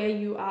matter where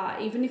you are.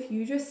 Even if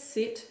you just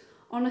sit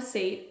on a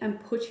seat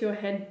and put your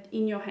head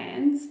in your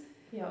hands.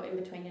 Yeah, in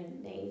between your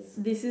knees.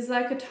 This is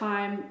like a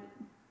time,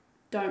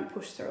 don't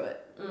push through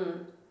it.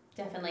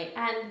 Definitely.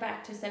 And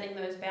back to setting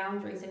those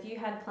boundaries. If you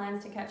had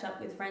plans to catch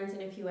up with friends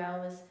in a few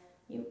hours,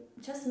 you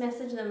just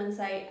message them and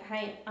say,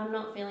 hey, I'm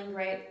not feeling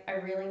great. I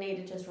really need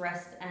to just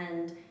rest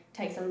and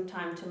take some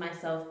time to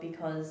myself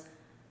because,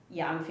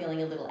 I'm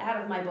feeling a little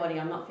out of my body.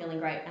 I'm not feeling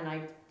great and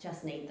I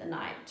just need the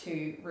night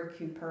to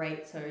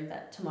recuperate so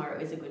that tomorrow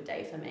is a good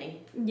day for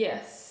me.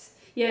 Yes.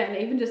 Yeah, and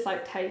even just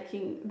like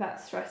taking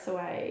that stress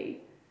away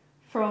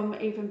from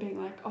even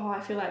being like, oh, I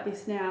feel like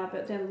this now,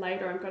 but then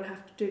later I'm going to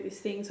have to do this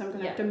thing, so I'm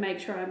going to have to make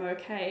sure I'm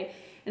okay.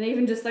 And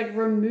even just like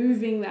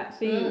removing that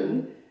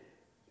thing,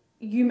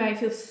 you may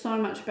feel so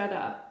much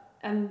better,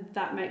 and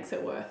that makes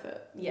it worth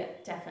it. Yeah,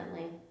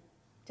 definitely.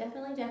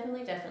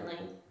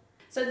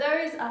 So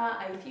those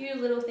are a few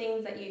little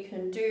things that you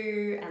can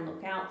do and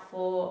look out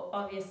for.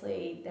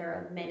 Obviously, there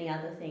are many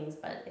other things,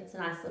 but it's a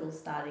nice little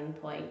starting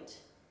point.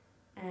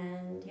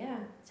 And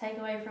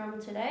takeaway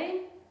from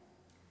today,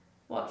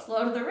 watch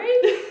Lord of the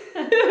Rings.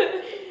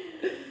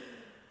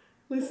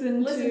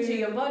 Listen to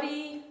your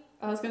body.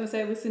 I was going to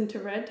say listen to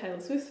Red, Taylor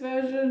Swift's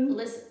version.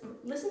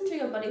 Listen to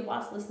your body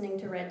whilst listening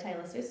to Red,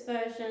 Taylor Swift's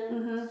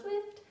version.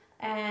 Swift.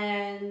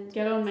 And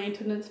get on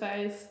maintenance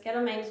phase.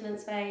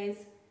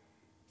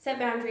 Set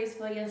boundaries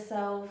for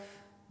yourself.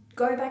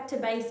 Go back to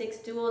basics.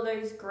 Do all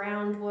those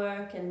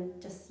groundwork and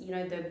just,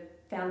 the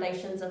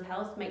foundations of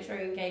health. Make sure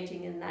you're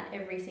engaging in that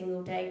every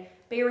single day.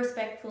 Be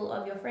respectful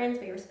of your friends.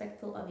 Be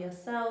respectful of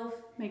yourself.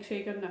 Make sure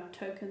you got enough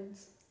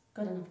tokens.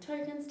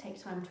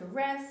 Take time to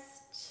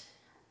rest.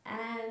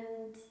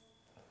 And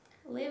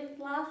live,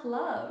 laugh,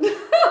 love.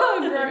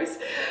 Gross.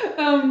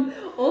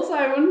 Also,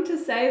 I wanted to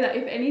say that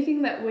if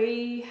anything that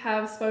we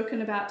have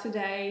spoken about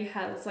today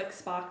has like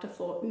sparked a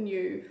thought in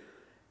you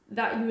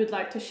that you would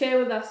like to share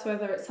with us,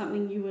 whether it's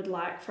something you would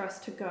like for us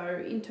to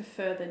go into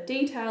further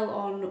detail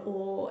on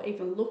or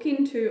even look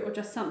into, or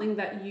just something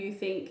that you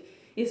think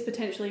is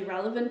potentially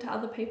relevant to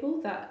other people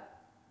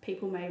that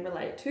people may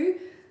relate to,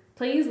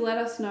 please let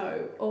us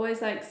know. Always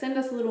send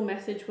us a little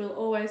message. We'll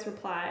always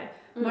reply.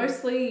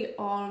 Mostly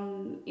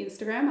on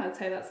Instagram. I'd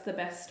say that's the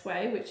best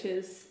way, which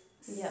is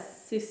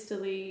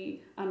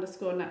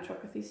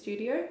sisterly_naturopathy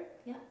studio.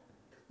 Yeah.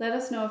 Let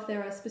us know if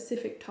there are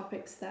specific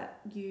topics that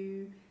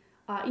you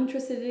are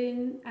interested in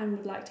and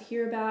would like to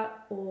hear about,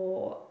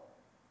 or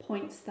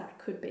points that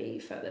could be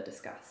further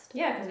discussed.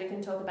 Yeah, because we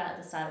can talk about at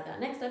the start of our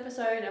next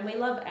episode, and we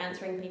love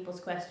answering people's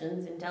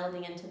questions and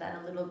delving into that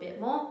a little bit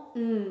more.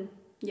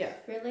 Yeah.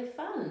 It's really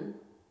fun.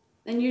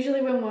 And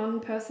usually when one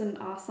person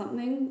asks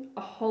something,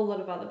 a whole lot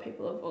of other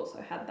people have also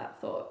had that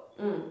thought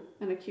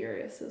and are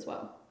curious as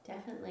well.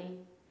 Definitely.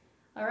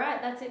 All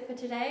right, that's it for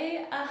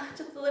today.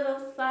 Just a little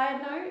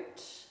side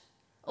note.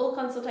 All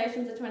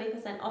consultations are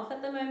 20% off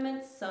at the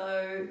moment,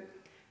 so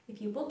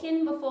if you book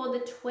in before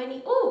the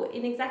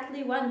in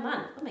exactly 1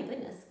 month. Oh my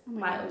goodness. Oh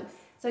my goodness.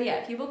 So yeah,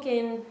 if you book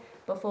in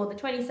before the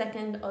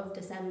 22nd of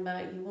December,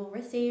 you will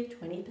receive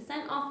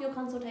 20% off your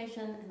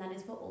consultation, and that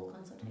is for all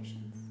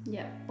consultations.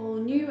 Yeah, all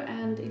new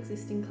and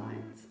existing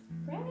clients.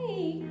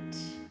 Great.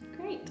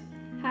 Great.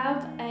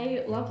 Have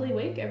a lovely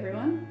week,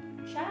 everyone.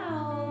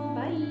 Ciao.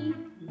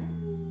 Bye.